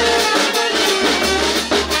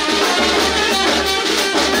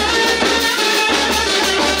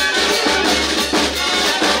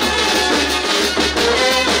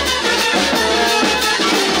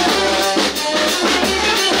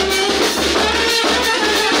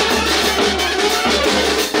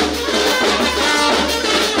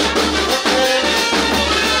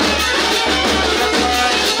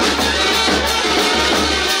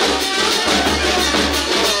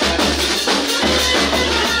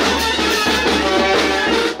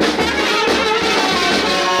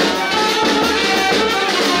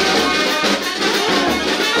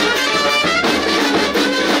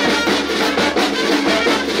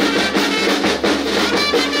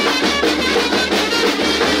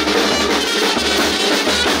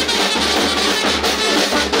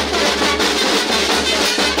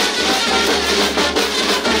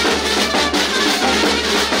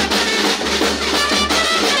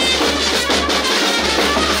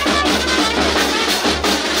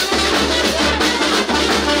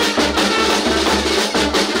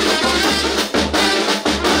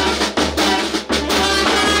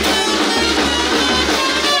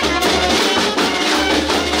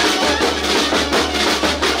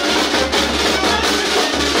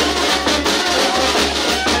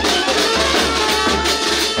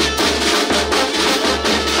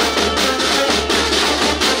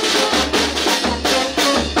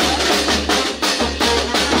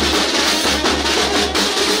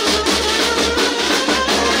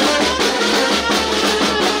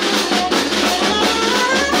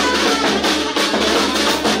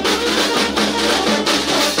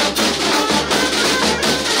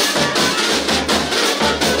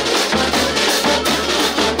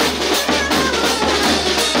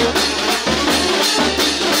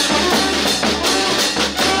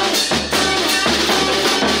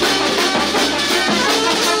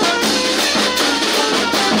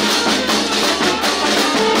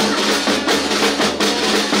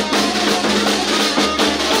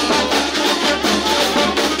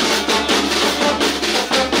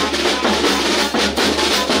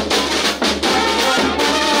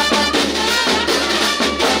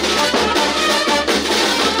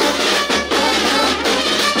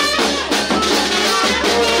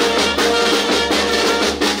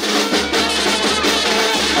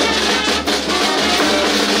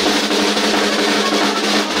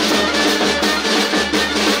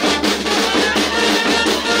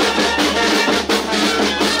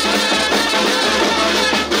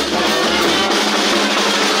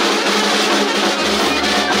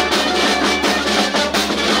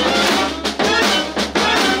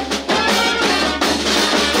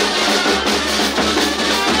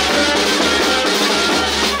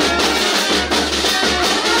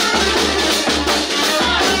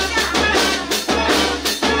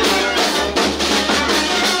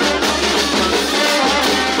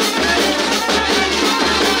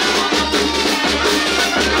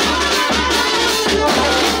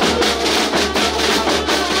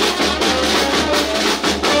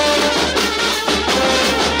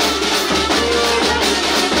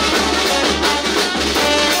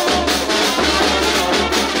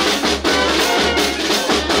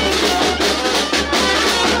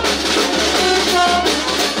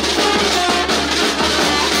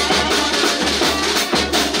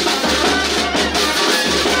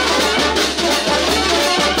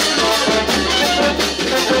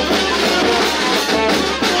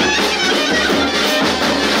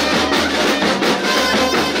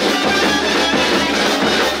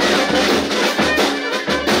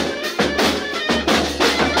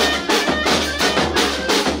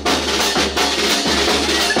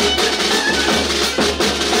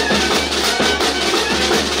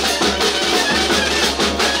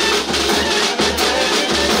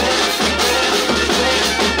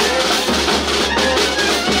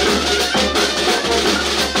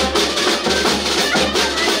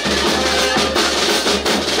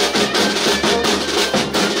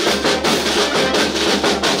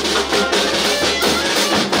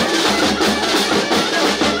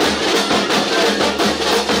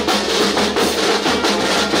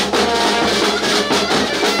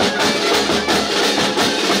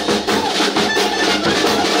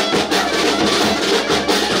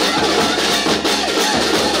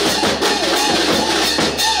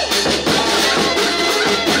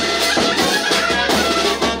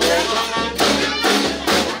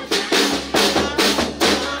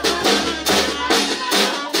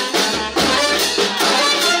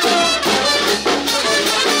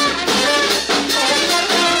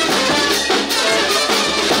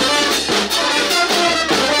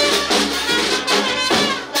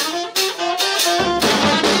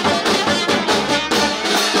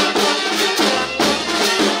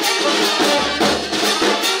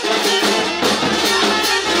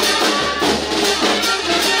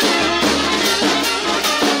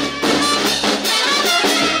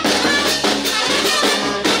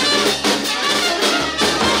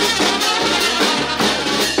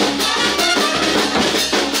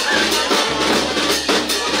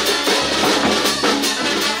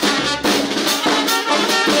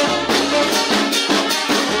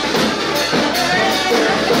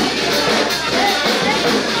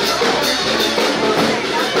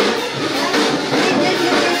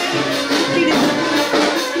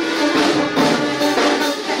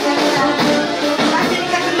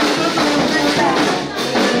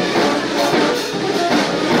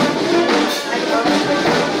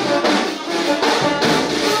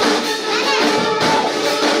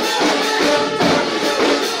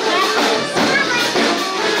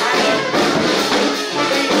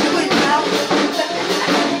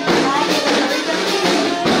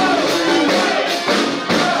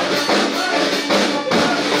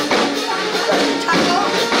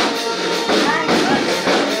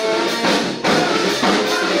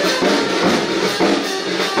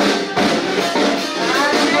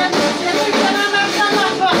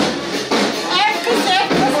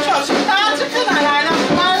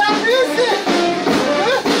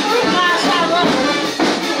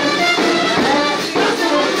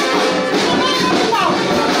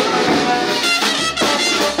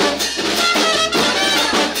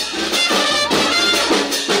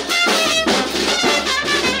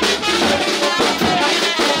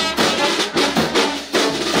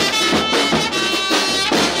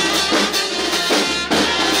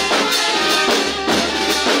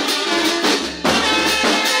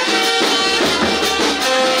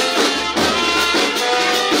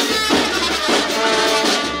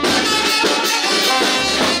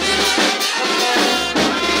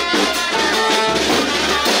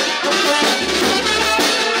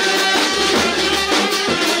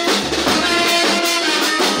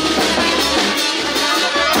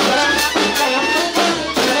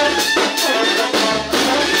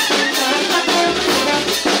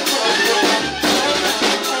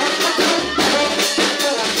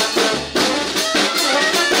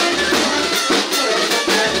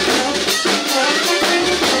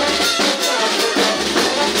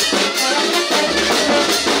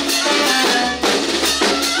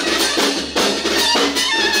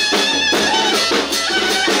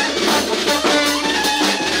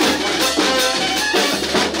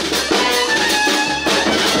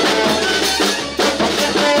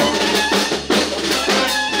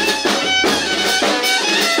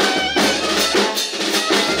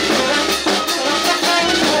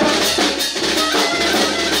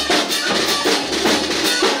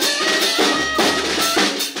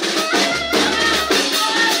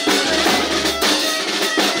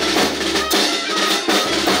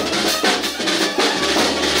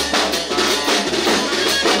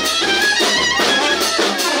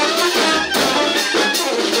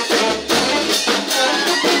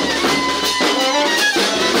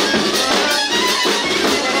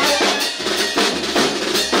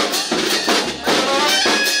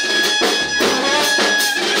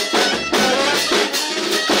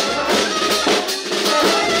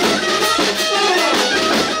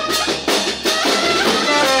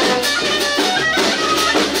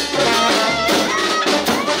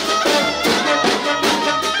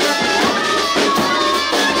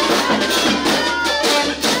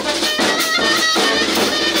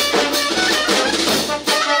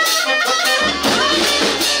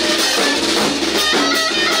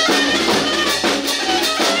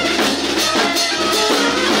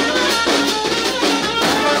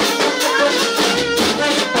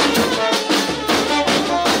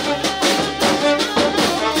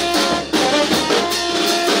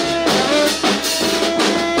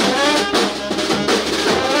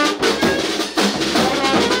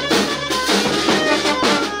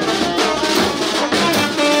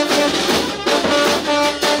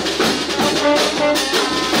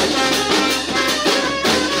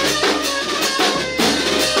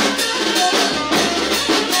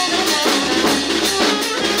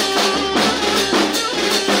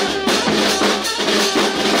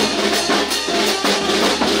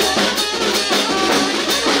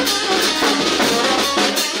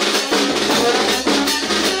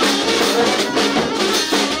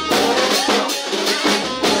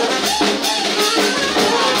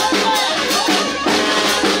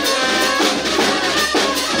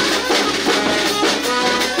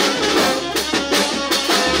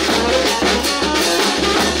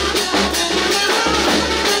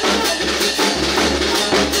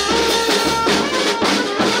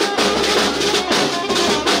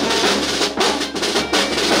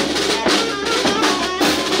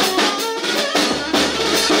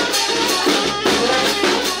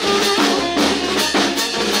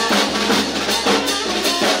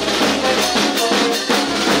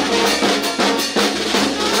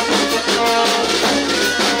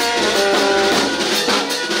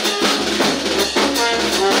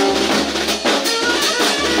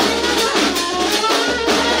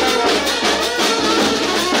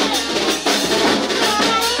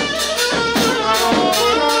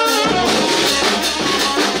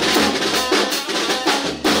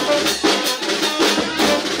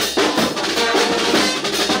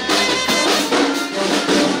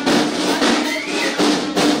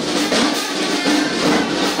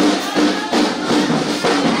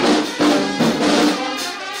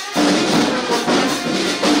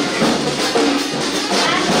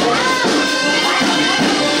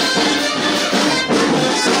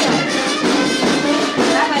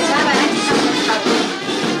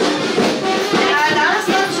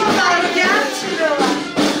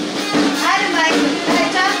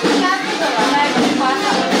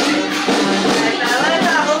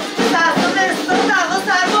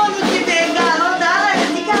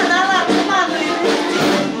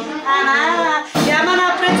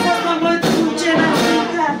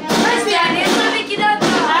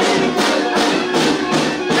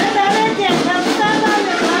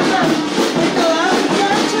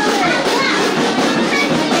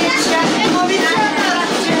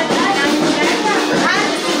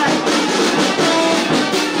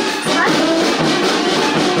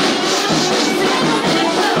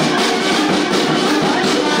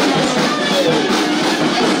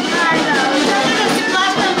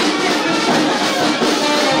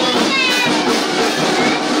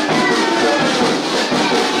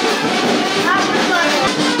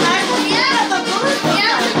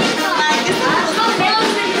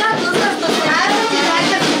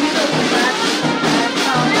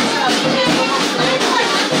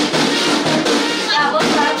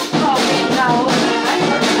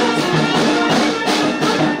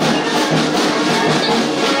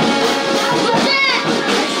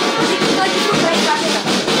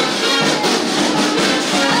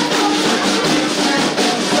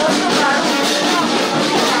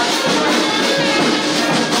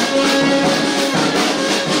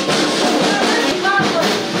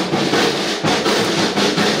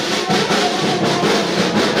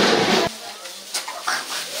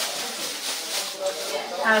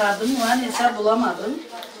 bulamadım.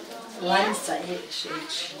 Larissa şey.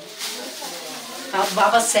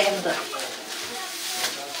 Baba sevdi.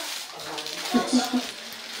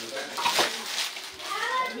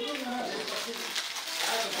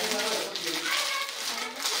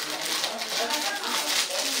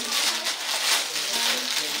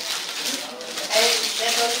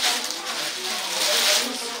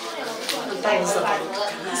 Так забавно.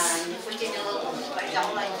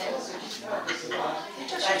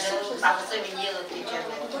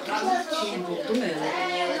 Kim buldum öyle.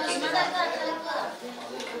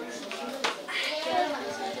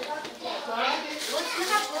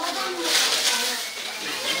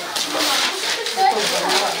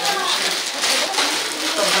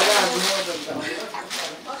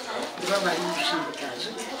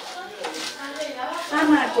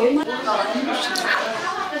 Ama koyma.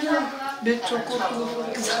 Ben çok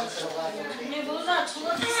korkuyorum.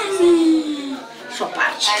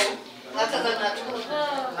 Şoparç.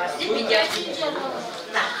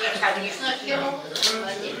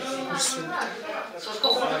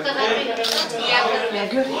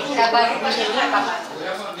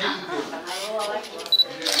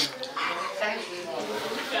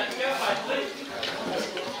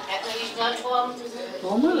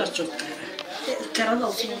 Olmuyorlar çok kara. Kara da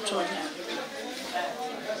olsun çok.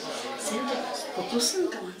 Sen de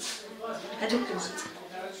otursun kaman. Hadi kaman.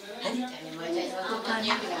 Hadi.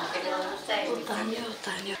 Utanıyor.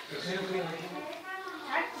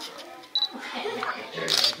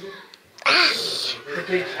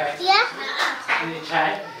 Ya.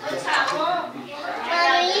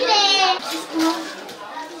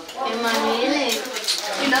 Emmanuel.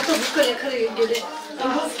 İnatla bu kare göre.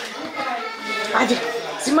 Hadi.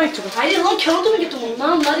 Zimay çabuk. Hayır lan kağıdı mı getirdim?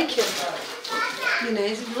 Lan var ki.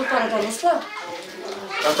 Yine bu paradan nasıl?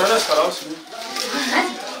 Até restaurar, sim.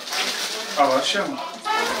 Ah, lá chama.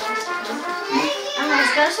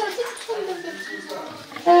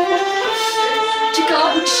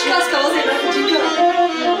 Çıkar bu çıkar kavaz eder. Çıkar.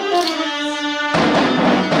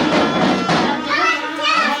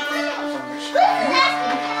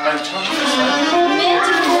 Aí, tchau.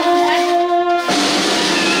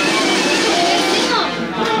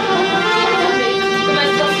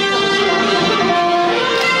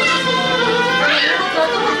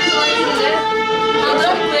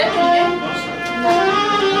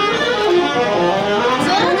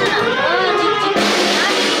 Sonra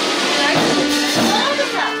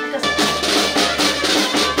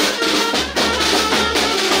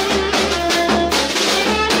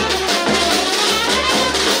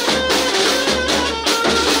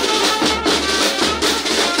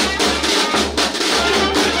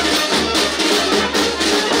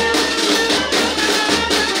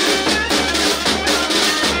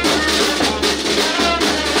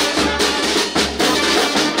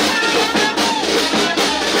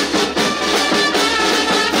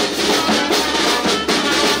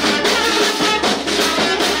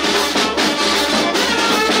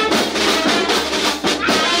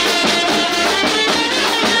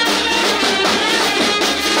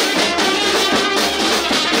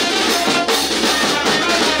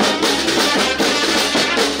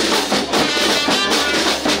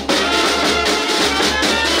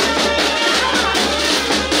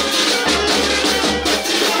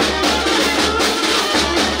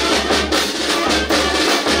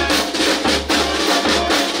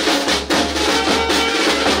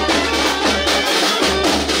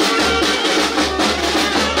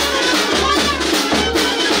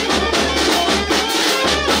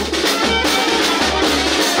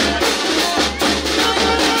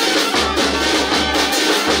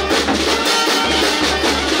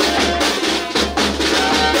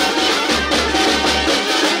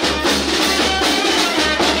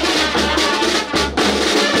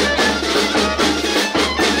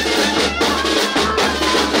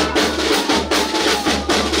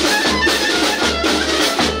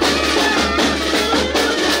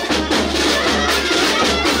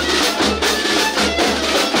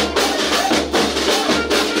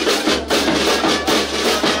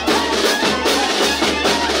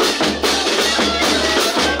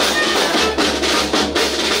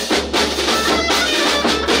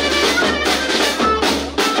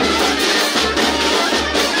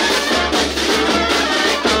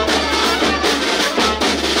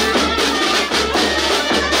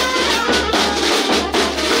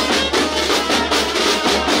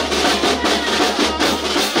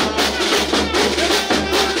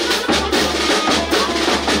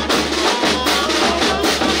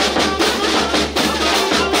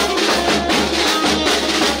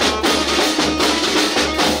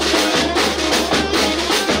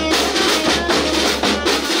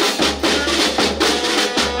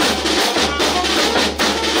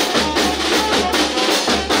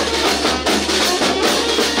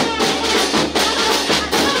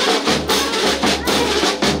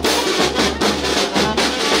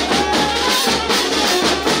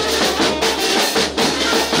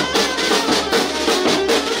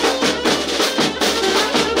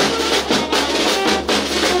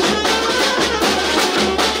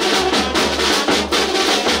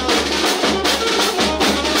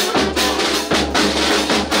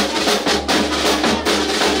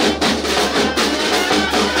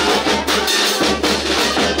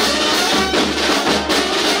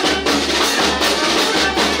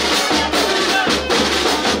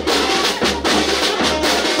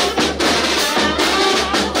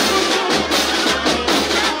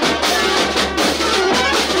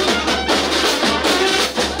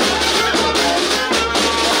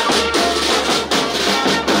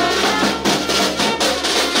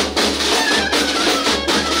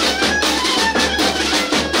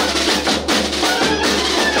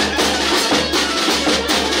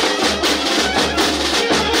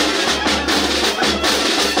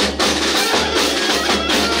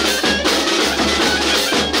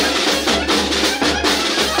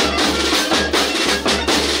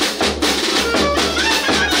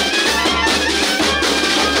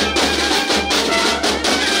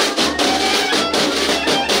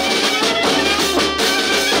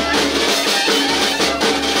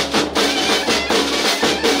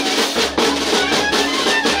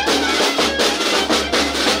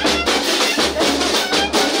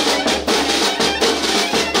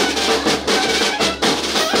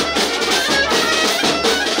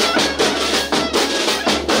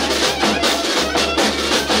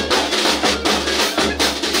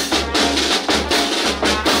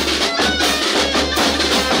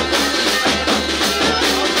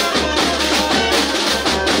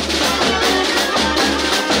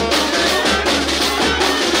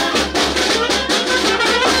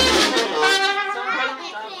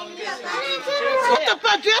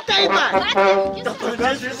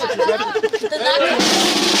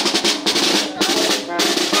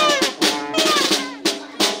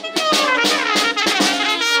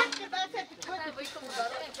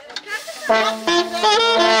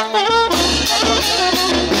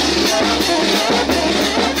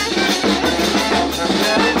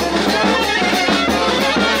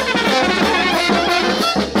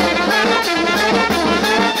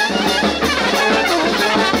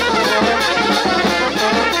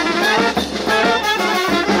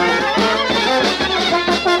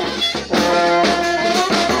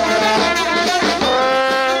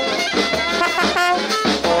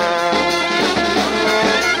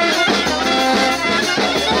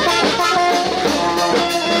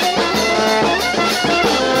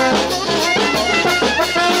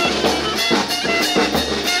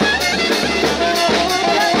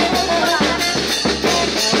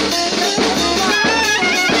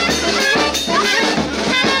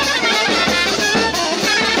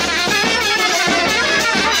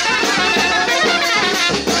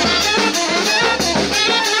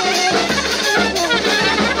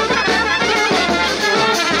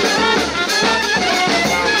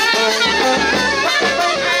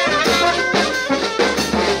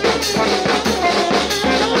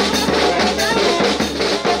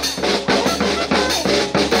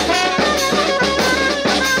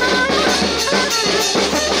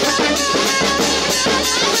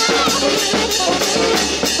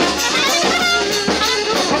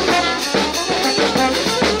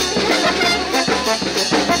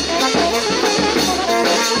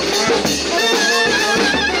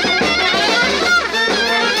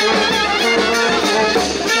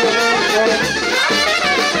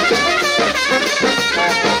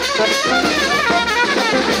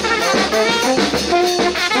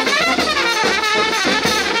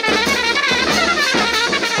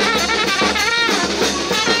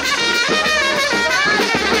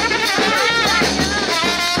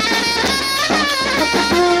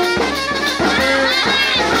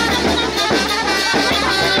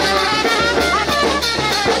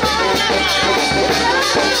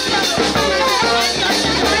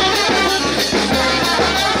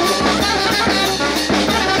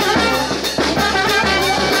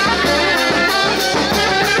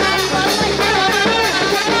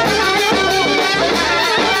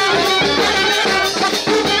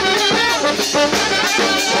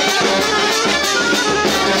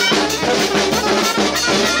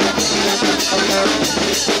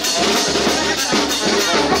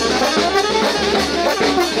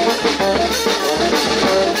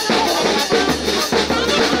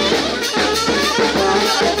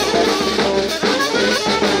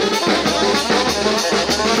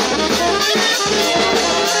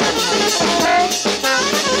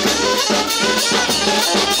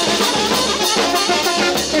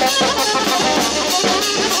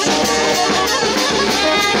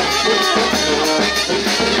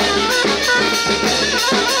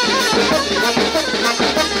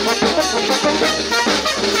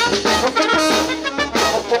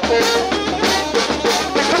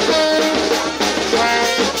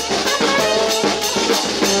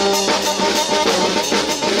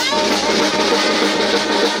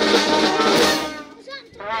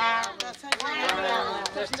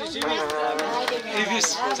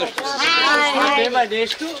Има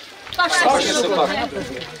нещо?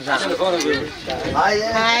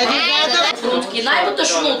 Фрутки, най-бота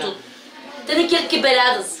шумото. Те не киртки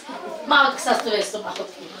белядас. Малък съставе стомахот.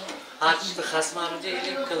 Ачта хасмаруде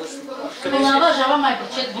или кълъс? Колава жава май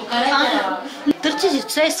почет букарете. Търчи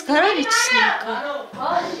деца изкарали числика.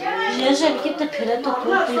 Жежелките пилето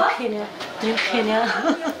пилпиня. Тримпиня.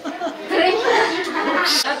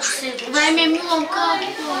 Това ми е милом как.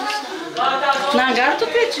 На гарто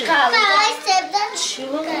пече? Кай себдан.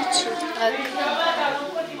 Чива пече.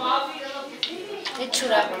 Е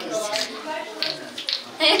чурапки си.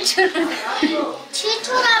 Е чурапки. Чи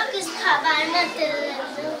чурапки с хабарната.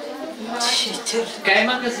 Кай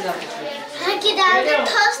мага си да Хаки да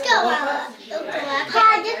тоска вала.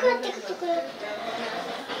 Хаде коти тук.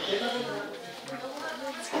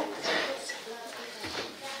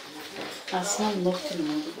 Аз съм ногти не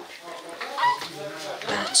мога.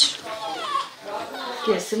 Бач.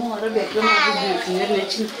 Kesim olarak beklemedi büyükler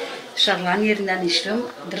için şarlan yerinden işlem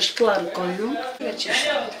dırışkılar koyuyorum.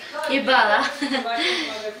 İbala.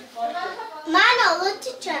 Mano,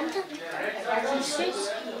 lütfen çanta.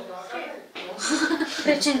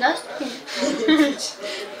 Причинда?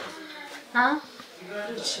 А?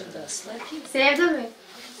 Причинда слаки. Sevdi mi?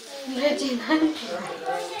 Причинда.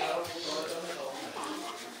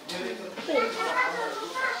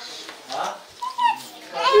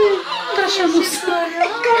 наша муса.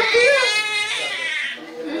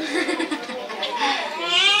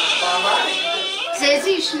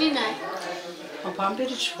 Sesi işini ne? Papam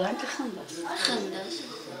beri şuradan ki hındas. Hındas.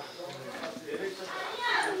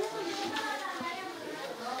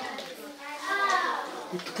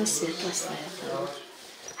 Tuka svetla staja tamo.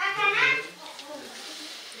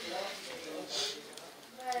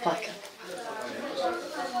 Fakat.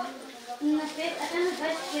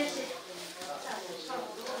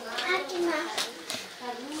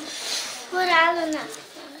 Moralona.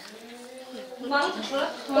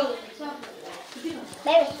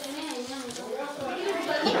 Bebe.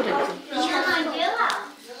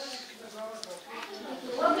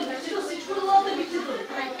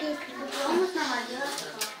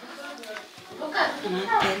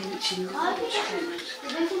 Terin içinde.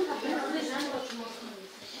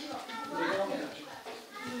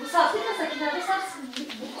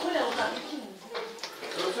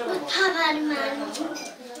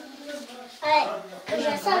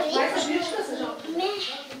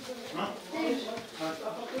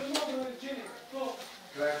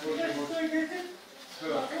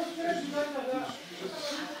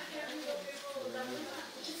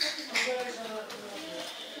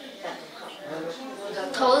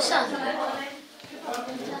 Tavşan.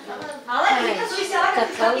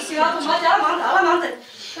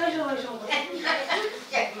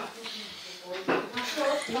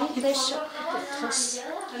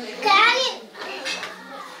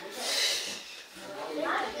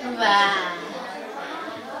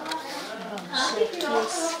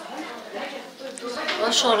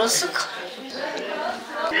 Baş orası.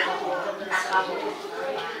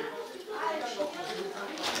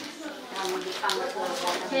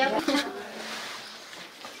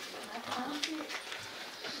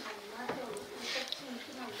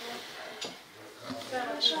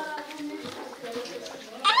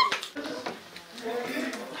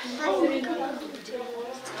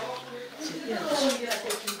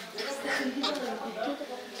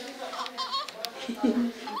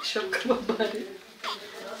 Şok bari.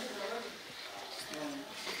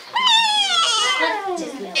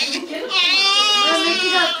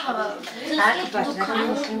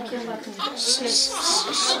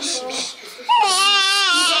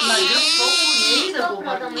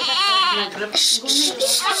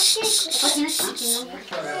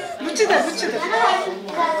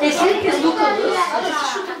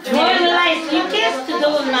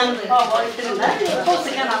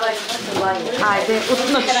 Айде, от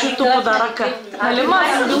на чучуто подаръка. Нали ма,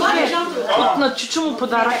 от на чучу му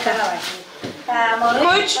подаръка.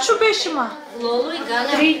 Кой чучу беше, ма? Лоло и Галя.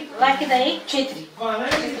 3, лаки да е 4.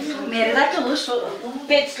 Мере да те лъж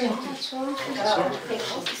 5 снимки.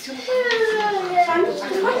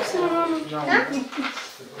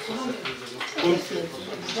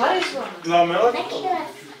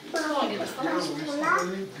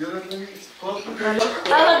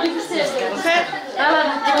 Ала би се.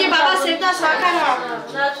 Ала, таки баба седна сакара.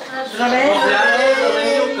 Здравей,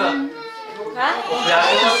 Люка.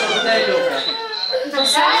 Приятелка събота е Люка.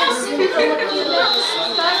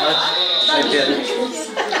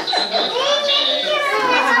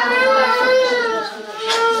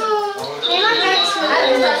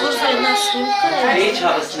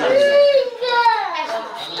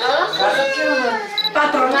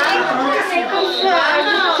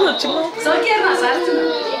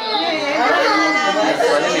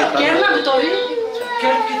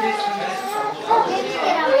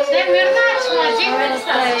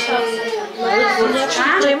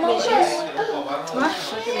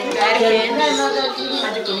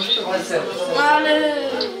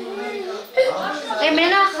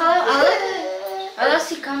 Emena ala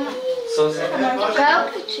si kama. Kaya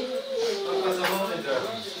kuchi.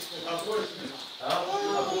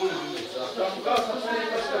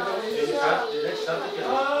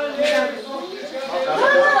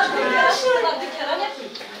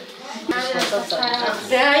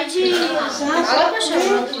 Dayci. Ala başa.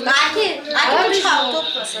 Aki çaldı.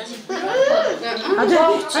 Hadi.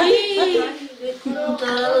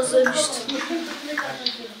 Darala zămiști.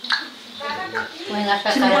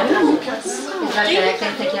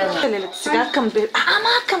 Сега към бебето. Ама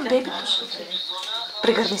към бебето.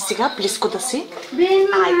 Прегърни сега, близко да си.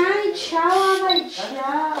 Айде.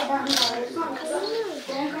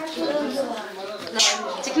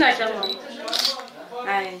 Цикнай тяло.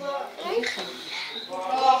 Ай.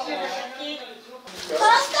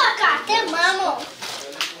 Тоска кате, мамо.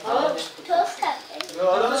 Тоска.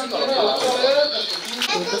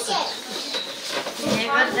 Ne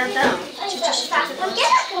var da. Anche,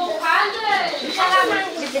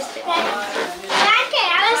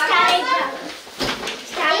 alla scala.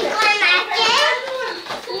 Stai con me.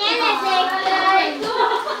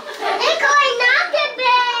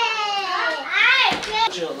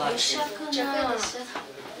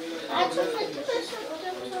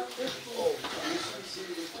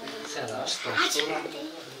 Сега, що?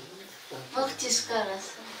 Ох ти скара.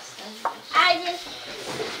 Айде.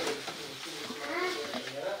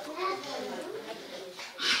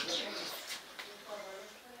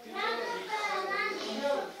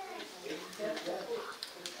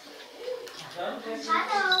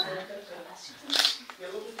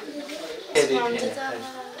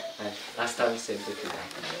 Asta mi se întâmplă.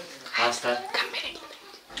 Asta.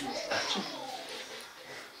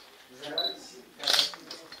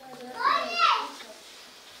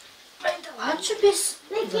 Ačiū bis.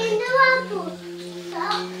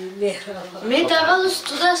 Mi davalo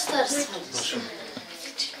studas tarsi.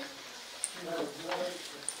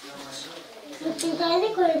 Gali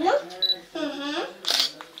koyma.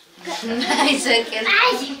 Ai sakė.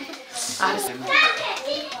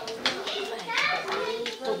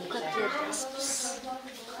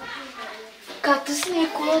 Katės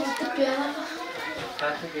neįkuodė tapėlą. Ką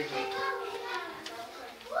tu gėdė?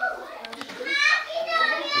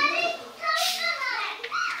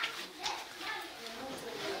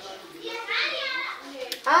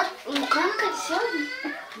 А, ну как сел?